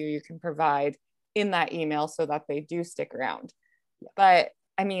value you can provide in that email so that they do stick around. But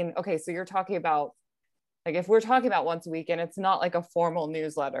I mean, okay, so you're talking about, like, if we're talking about once a week and it's not like a formal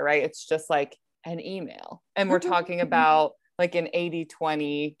newsletter, right? It's just like an email. And we're talking about like an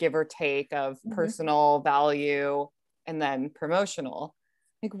 80-20 give or take of personal value and then promotional.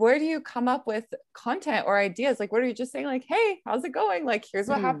 Like, where do you come up with content or ideas? Like, what are you just saying? Like, hey, how's it going? Like, here's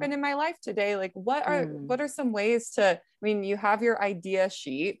what happened in my life today. Like, what are some ways to, I mean, you have your idea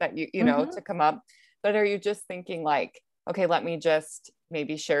sheet that you know, to come up, but are you just thinking like, okay, let me just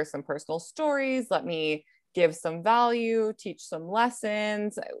maybe share some personal stories. Let me give some value, teach some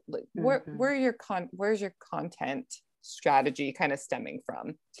lessons. Where's your content strategy kind of stemming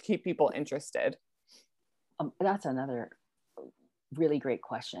from to keep people interested? That's another really great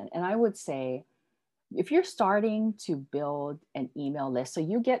question. And I would say, if you're starting to build an email list, so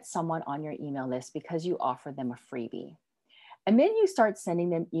you get someone on your email list because you offer them a freebie, and then you start sending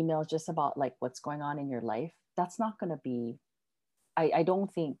them emails just about like what's going on in your life, that's not going to be, I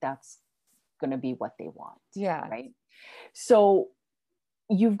don't think that's going to be what they want. Yeah. Right. So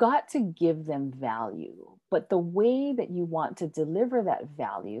you've got to give them value, but the way that you want to deliver that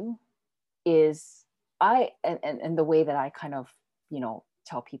value is and the way that I kind of,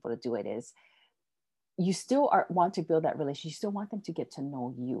 tell people to do it is, you still want to build that relationship. You still want them to get to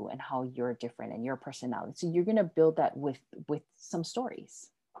know you and how you're different and your personality. So you're going to build that with some stories.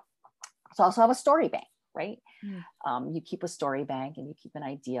 So also have a story bank, right? You keep a story bank and you keep an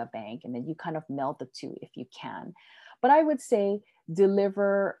idea bank, and then you kind of meld the two if you can. But I would say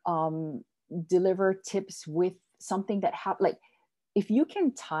deliver tips with something that like, if you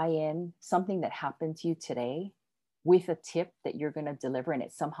can tie in something that happened to you today with a tip that you're going to deliver, and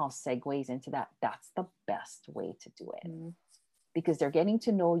it somehow segues into that, that's the best way to do it. Because they're getting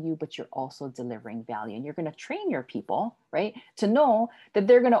to know you, but you're also delivering value, and you're going to train your people, right, to know that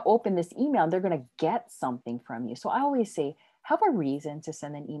they're going to open this email and they're going to get something from you. So I always say, have a reason to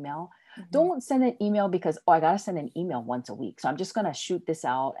send an email. Don't send an email because, I got to send an email once a week, so I'm just going to shoot this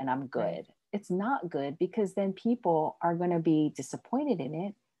out and I'm good. Right. It's not good, because then people are going to be disappointed in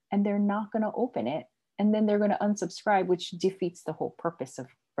it and they're not going to open it. And then they're going to unsubscribe, which defeats the whole purpose of,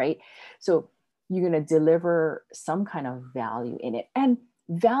 right? So you're going to deliver some kind of value in it. And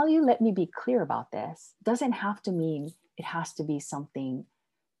value, let me be clear about this, doesn't have to mean it has to be something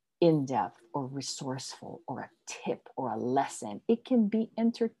in-depth or resourceful or a tip or a lesson. It can be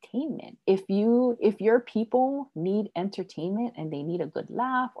entertainment. If your people need entertainment and they need a good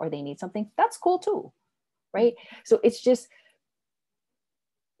laugh or they need something, that's cool too, right? So it's just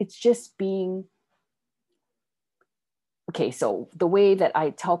being okay. So the way that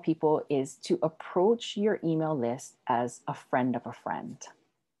I tell people is to approach your email list as a friend of a friend.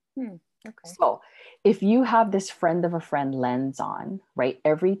 Okay. So if you have this friend of a friend lens on, right,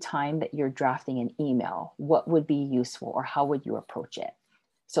 every time that you're drafting an email, what would be useful or how would you approach it?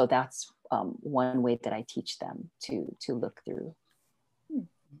 So that's one way that I teach them to look through.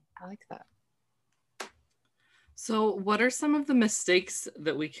 I like that. So what are some of the mistakes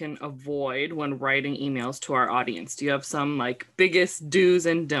that we can avoid when writing emails to our audience? Do you have some like biggest do's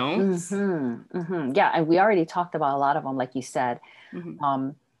and don'ts? Yeah, and we already talked about a lot of them, like you said.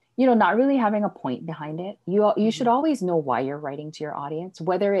 Not really having a point behind it. You should always know why you're writing to your audience,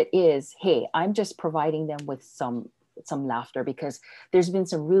 whether it is, hey, I'm just providing them with some laughter because there's been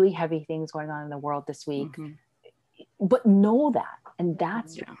some really heavy things going on in the world this week. But know that, and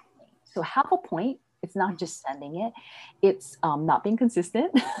that's your point. So have a point. It's not just sending it. It's not being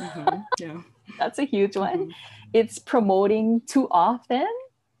consistent. Yeah, that's a huge one. It's promoting too often,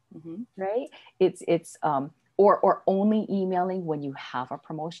 right? It's or only emailing when you have a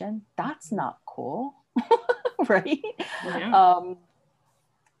promotion. That's not cool, right? Yeah.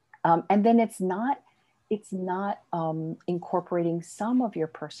 And then it's not incorporating some of your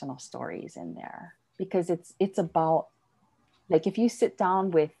personal stories in there, because it's about, like, if you sit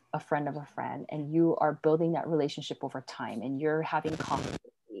down with a friend of a friend and you are building that relationship over time, and you're having coffee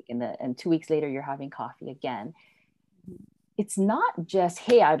this week, and 2 weeks later you're having coffee again, it's not just,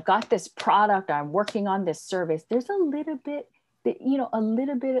 hey, I've got this product, I'm working on this service. There's a little bit that, a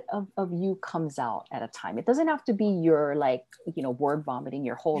little bit of you comes out at a time. It doesn't have to be your, like, word vomiting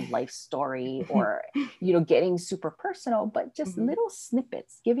your whole life story, or, getting super personal, but just little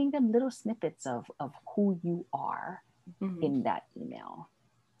snippets, giving them little snippets of who you are in that email.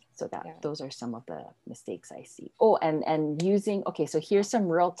 So those are some of the mistakes I see. Oh, and using, okay, so here's some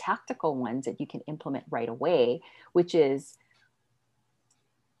real tactical ones that you can implement right away, which is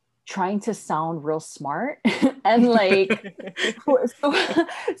trying to sound real smart. And like,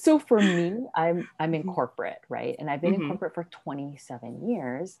 so for me, I'm in corporate, right? And I've been in corporate for 27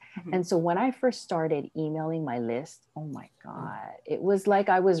 years. And so when I first started emailing my list, oh my God, it was like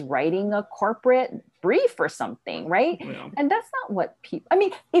I was writing a corporate brief or something, right? Yeah. And that's not what people, I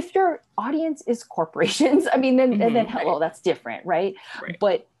mean, if your audience is corporations, I mean, then hello, that's different, right?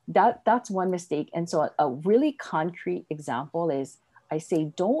 But that's one mistake. And so a really concrete example is, I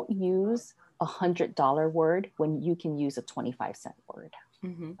say, don't use $100 word when you can use a 25-cent word. I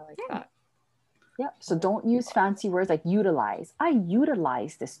like that. Yeah. So don't use fancy words like utilize. I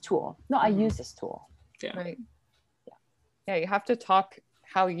utilize this tool. No, I use this tool. Yeah. Right. Yeah. You have to talk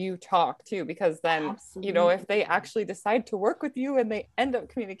how you talk too, because then, if they actually decide to work with you and they end up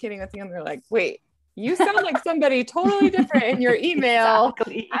communicating with you and they're like, wait, you sound like somebody totally different in your email.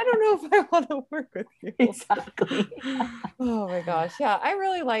 Exactly. I don't know if I want to work with you. Exactly. Oh my gosh. Yeah. I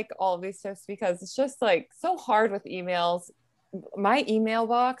really like all of these tips, because it's just like so hard with emails. My email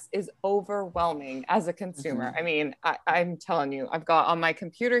box is overwhelming as a consumer. I mean, I'm telling you, I've got on my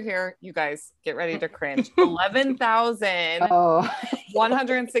computer here, you guys get ready to cringe,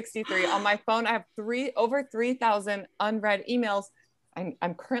 11,163. On my phone, I have over 3,000 unread emails.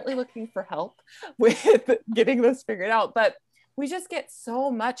 I'm currently looking for help with getting this figured out, but we just get so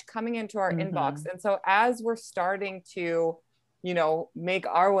much coming into our inbox. And so as we're starting to, make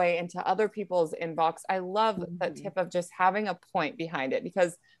our way into other people's inbox, I love that tip of just having a point behind it,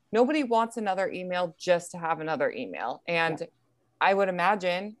 because nobody wants another email just to have another email. And I would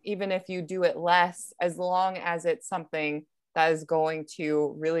imagine, even if you do it less, as long as it's something that is going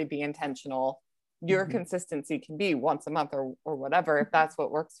to really be intentional, your consistency can be once a month or whatever, if that's what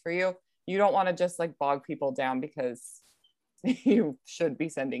works for you. You don't want to just like bog people down because you should be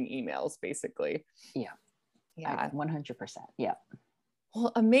sending emails, basically. Yeah. 100%. Yeah.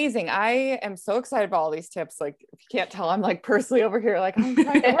 Well, amazing. I am so excited about all these tips. Like, if you can't tell, I'm like personally over here, like, I'm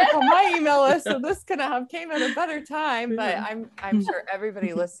trying to work on my email list, so this could have came at a better time. But I'm sure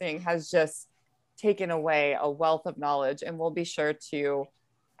everybody listening has just taken away a wealth of knowledge, and we'll be sure to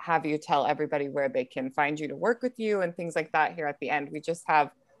have you tell everybody where they can find you to work with you and things like that here at the end. We just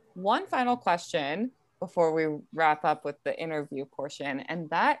have one final question before we wrap up with the interview portion. And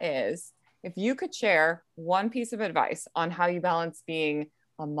that is, if you could share one piece of advice on how you balance being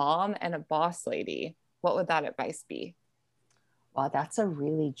a mom and a boss lady, what would that advice be? Well, that's a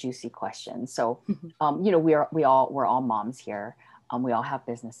really juicy question. So, we're all moms here. We all have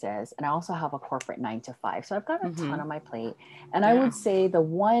businesses, and I also have a corporate 9-to-5. So I've got a ton on my plate. And I would say the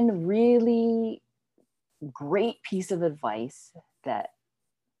one really great piece of advice that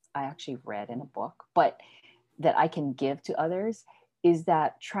I actually read in a book, but that I can give to others, is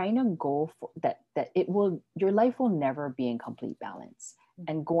that trying to go for that your life will never be in complete balance.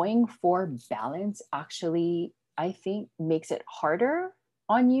 And going for balance actually, I think, makes it harder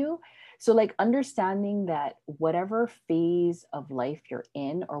on you. So like understanding that whatever phase of life you're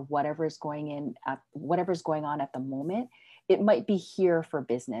in, or whatever's going on at the moment, it might be here for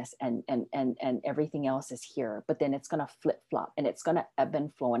business and everything else is here, but then it's going to flip flop and it's going to ebb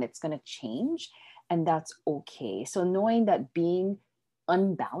and flow and it's going to change, and that's okay. So knowing that being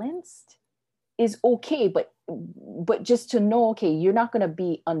unbalanced is okay, but just to know, okay, you're not going to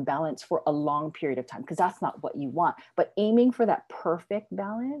be unbalanced for a long period of time, because that's not what you want. But aiming for that perfect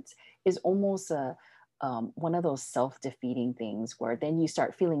balance is almost one of those self-defeating things, where then you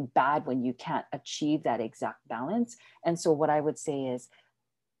start feeling bad when you can't achieve that exact balance. And so what I would say is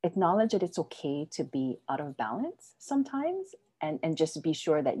acknowledge that it's okay to be out of balance sometimes, and just be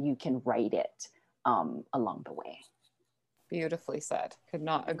sure that you can right it along the way. Beautifully said. Could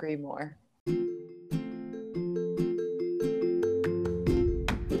not agree more.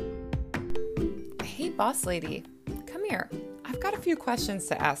 Hey, boss lady, come here. I've got a few questions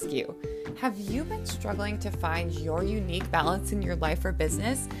to ask you. Have you been struggling to find your unique balance in your life or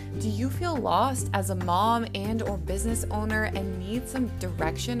business? Do you feel lost as a mom and or business owner and need some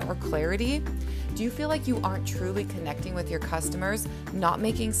direction or clarity? Do you feel like you aren't truly connecting with your customers, not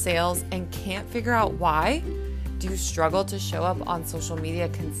making sales, and can't figure out why? Do you struggle to show up on social media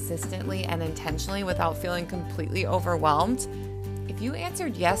consistently and intentionally without feeling completely overwhelmed? If you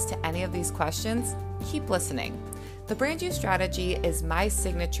answered yes to any of these questions, keep listening. The Brand You Strategy is my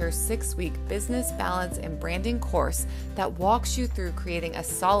signature 6-week business balance and branding course that walks you through creating a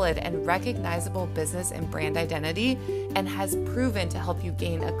solid and recognizable business and brand identity and has proven to help you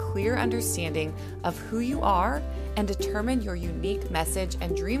gain a clear understanding of who you are and determine your unique message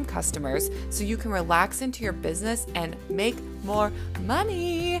and dream customers so you can relax into your business and make more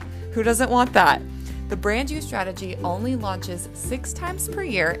money. Who doesn't want that? The Brand You Strategy only launches 6 times per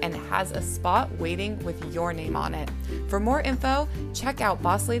year and has a spot waiting with your name on it. For more info, check out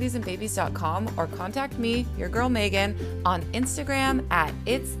bossladiesandbabies.com or contact me, your girl Megan, on Instagram at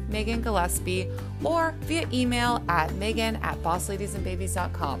It's Megan Gillespie or via email at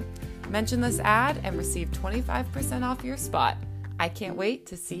megan@bossladiesandbabies.com. Mention this ad and receive 25% off your spot. I can't wait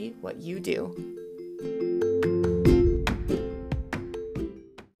to see what you do.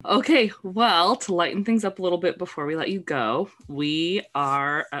 Okay, well, to lighten things up a little bit before we let you go, we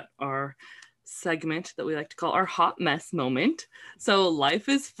are at our segment that we like to call our hot mess moment. So life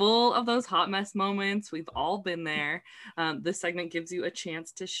is full of those hot mess moments. We've all been there. This segment gives you a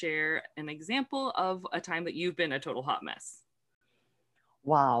chance to share an example of a time that you've been a total hot mess.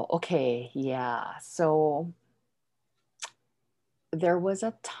 Wow. Okay. Yeah. So there was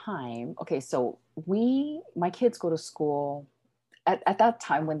a time, okay, so my kids go to school. At that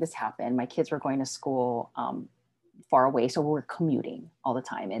time when this happened, my kids were going to school far away. So we're commuting all the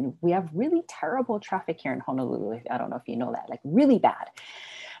time. And we have really terrible traffic here in Honolulu. I don't know if you know that, like really bad.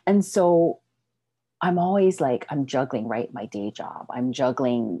 And so I'm always like, I'm juggling, right? My day job. I'm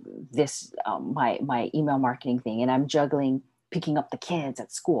juggling this, my email marketing thing. And I'm juggling picking up the kids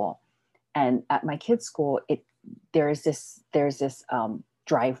at school. And at my kids' school, there's this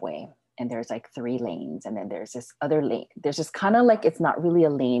driveway. And there's like 3 lanes. And then there's this other lane. There's just kind of like, it's not really a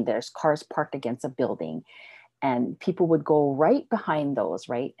lane. There's cars parked against a building. And people would go right behind those,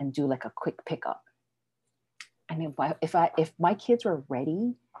 right? And do like a quick pickup. And if my kids were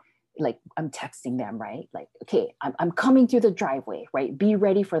ready, like I'm texting them, right? Like, okay, I'm coming through the driveway, right? Be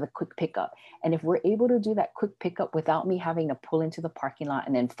ready for the quick pickup. And if we're able to do that quick pickup without me having to pull into the parking lot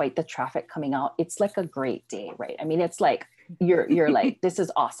and then fight the traffic coming out, it's like a great day, right? I mean, it's like, you're like, this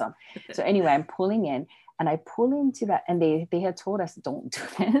is awesome. So anyway, I'm pulling in and I pull into that. And they had told us, don't do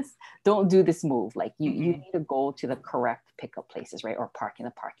this. Don't do this move. Like you need to go to the correct pickup places, right? Or park in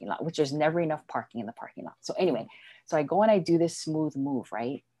the parking lot, which there's never enough parking in the parking lot. So anyway, so I go and I do this smooth move,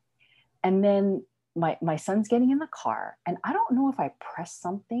 right? And then my son's getting in the car and I don't know if I pressed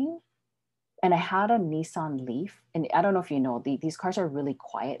something, and I had a Nissan Leaf, and I don't know if you know, these cars are really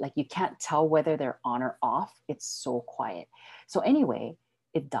quiet. Like you can't tell whether they're on or off. It's so quiet. So anyway,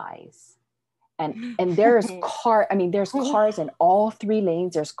 it dies. And there's cars in all 3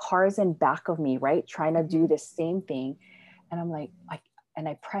 lanes. There's cars in back of me, right? Trying to do the same thing. And I'm like, and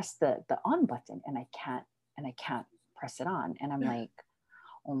I press the on button and I can't press it on. And I'm like,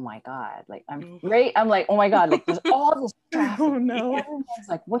 oh my God, like I'm right. I'm like, oh my God, like there's all this traffic. Oh no. Everyone's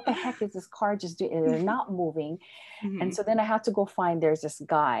like, what the heck is this car just doing? And they're not moving. And so then I had to go find, there's this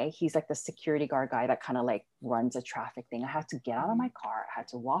guy, he's like the security guard guy that kind of like runs a traffic thing. I had to get out of my car. I had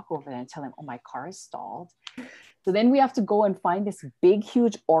to walk over there and tell him, oh, my car is stalled. So then we have to go and find this big,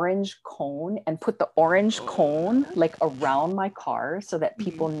 huge orange cone and put the orange cone like around my car so that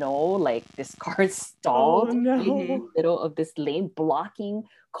people know like this car is stalled in the middle of this lane, blocking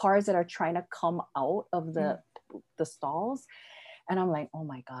cars that are trying to come out of the stalls. And I'm like, oh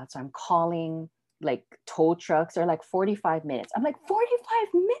my God. So I'm calling like tow trucks. They're like 45 minutes. I'm like,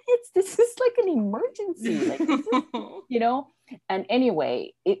 45 minutes? This is like an emergency. Like, this is, you know? And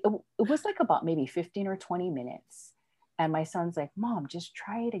anyway, it was like about maybe 15 or 20 minutes. And my son's like, Mom, just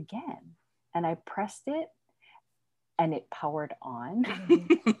try it again. And I pressed it and it powered on.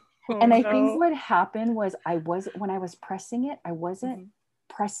 And I think what happened was when I was pressing it, I wasn't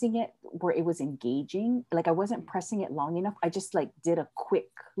pressing it where it was engaging. Like I wasn't pressing it long enough. I just like did a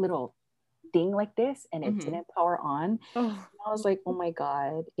quick little thing like this and it didn't power on. I was like, oh my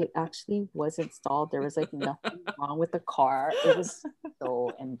God, it actually wasn't stalled. There was like nothing wrong with the car. It was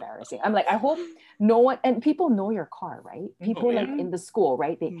so embarrassing. I'm like, I hope no one, and people know your car, right? People like in the school,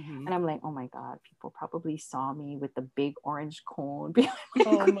 right? And I'm like, oh my God, people probably saw me with the big orange cone.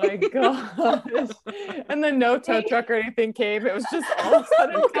 Oh my gosh. And then no tow truck or anything came. It was just all of a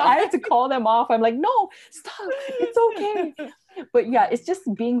sudden. I had to call them off. I'm like, no, stop. It's okay. But yeah, it's just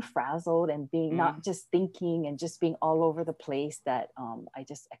being frazzled and being not just thinking and just being all over the place that I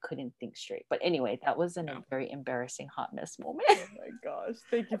couldn't think straight. But anyway, that was a very embarrassing hot mess moment. Oh my gosh.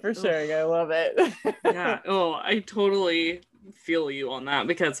 Thank you for sharing. I love it. Yeah. Oh, I totally feel you on that,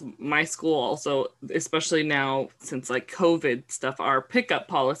 because my school also, especially now since like COVID stuff, our pickup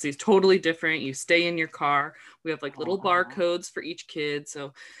policy is totally different. You stay in your car. We have like little barcodes for each kid.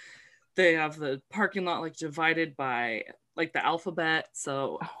 So they have the parking lot like divided by like the alphabet.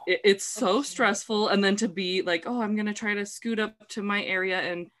 So it's so stressful. And then to be like, oh, I'm going to try to scoot up to my area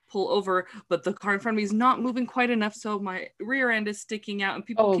and pull over, but the car in front of me is not moving quite enough. So my rear end is sticking out and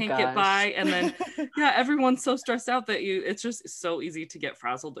people can't get by. And then, yeah, everyone's so stressed out that it's just so easy to get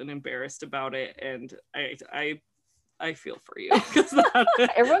frazzled and embarrassed about it. And I feel for you.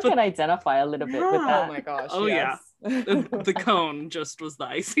 Everyone can identify a little bit with that. Oh my gosh. Oh yes. yeah. The cone just was the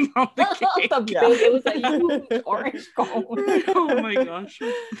icing on the cake. It was a huge orange cone. Oh my gosh.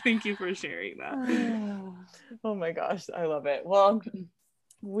 Thank you for sharing that. Oh my gosh. I love it. Well,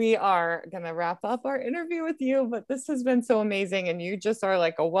 we are going to wrap up our interview with you, but this has been so amazing. And you just are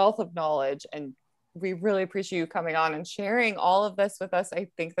like a wealth of knowledge. And we really appreciate you coming on and sharing all of this with us. I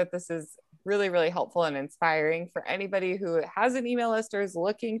think that this is really, really helpful and inspiring for anybody who has an email list or is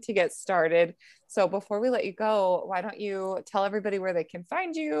looking to get started. So before we let you go, why don't you tell everybody where they can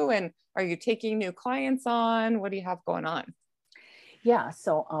find you, and are you taking new clients on? What do you have going on? Yeah,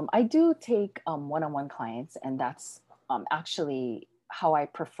 so I do take one-on-one clients, and that's actually how I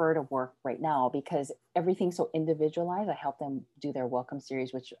prefer to work right now, because everything's so individualized. I help them do their welcome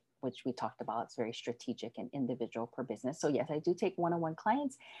series, which we talked about. It's very strategic and individual per business. So yes, I do take one-on-one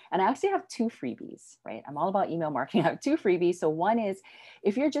clients, and I actually have 2 freebies, right? I'm all about email marketing. I have 2 freebies. So one is,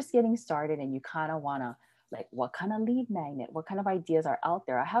 if you're just getting started and you kind of want to, like, what kind of lead magnet, what kind of ideas are out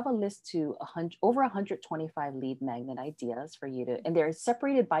there? I have a list to over 125 lead magnet ideas for you to, and they're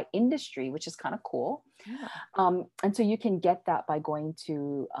separated by industry, which is kind of cool. Yeah. And so you can get that by going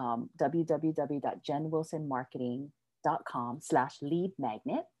to www.jenwilsonmarketing.com/lead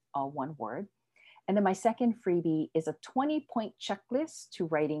magnet, all one word. And then my second freebie is a 20-point checklist to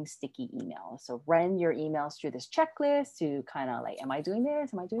writing sticky emails. So run your emails through this checklist to kind of like, am I doing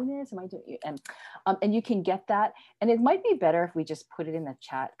this? Am I doing this? Am I doing it? And you can get that. And it might be better if we just put it in the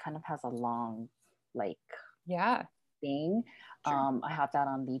chat. Kind of has a long, like, thing. Sure. I have that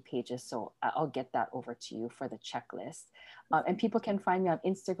on lead pages, so I'll get that over to you for the checklist. And people can find me on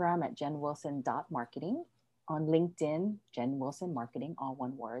Instagram at jenwilson.marketing, on LinkedIn, Jen Wilson Marketing, all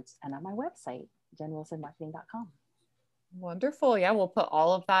one words, and on my website, jenwilsonmarketing.com. Wonderful. Yeah, we'll put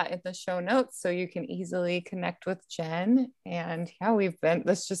all of that in the show notes so you can easily connect with Jen. And yeah,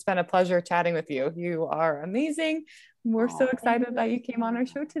 it's just been a pleasure chatting with you. You are amazing. We're so excited that you came on our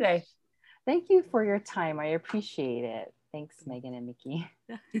show today. Thank you for your time. I appreciate it. Thanks, Megan and Mickey.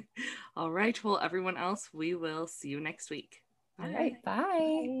 All right. Well, everyone else, we will see you next week. Bye. All right.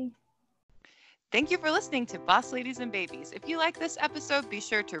 Bye. Thank you for listening to Boss Ladies and Babies. If you like this episode, be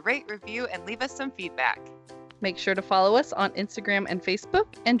sure to rate, review, and leave us some feedback. Make sure to follow us on Instagram and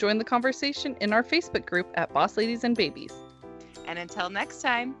Facebook, and join the conversation in our Facebook group at Boss Ladies and Babies. And until next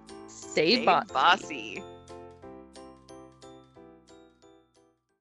time, stay bossy.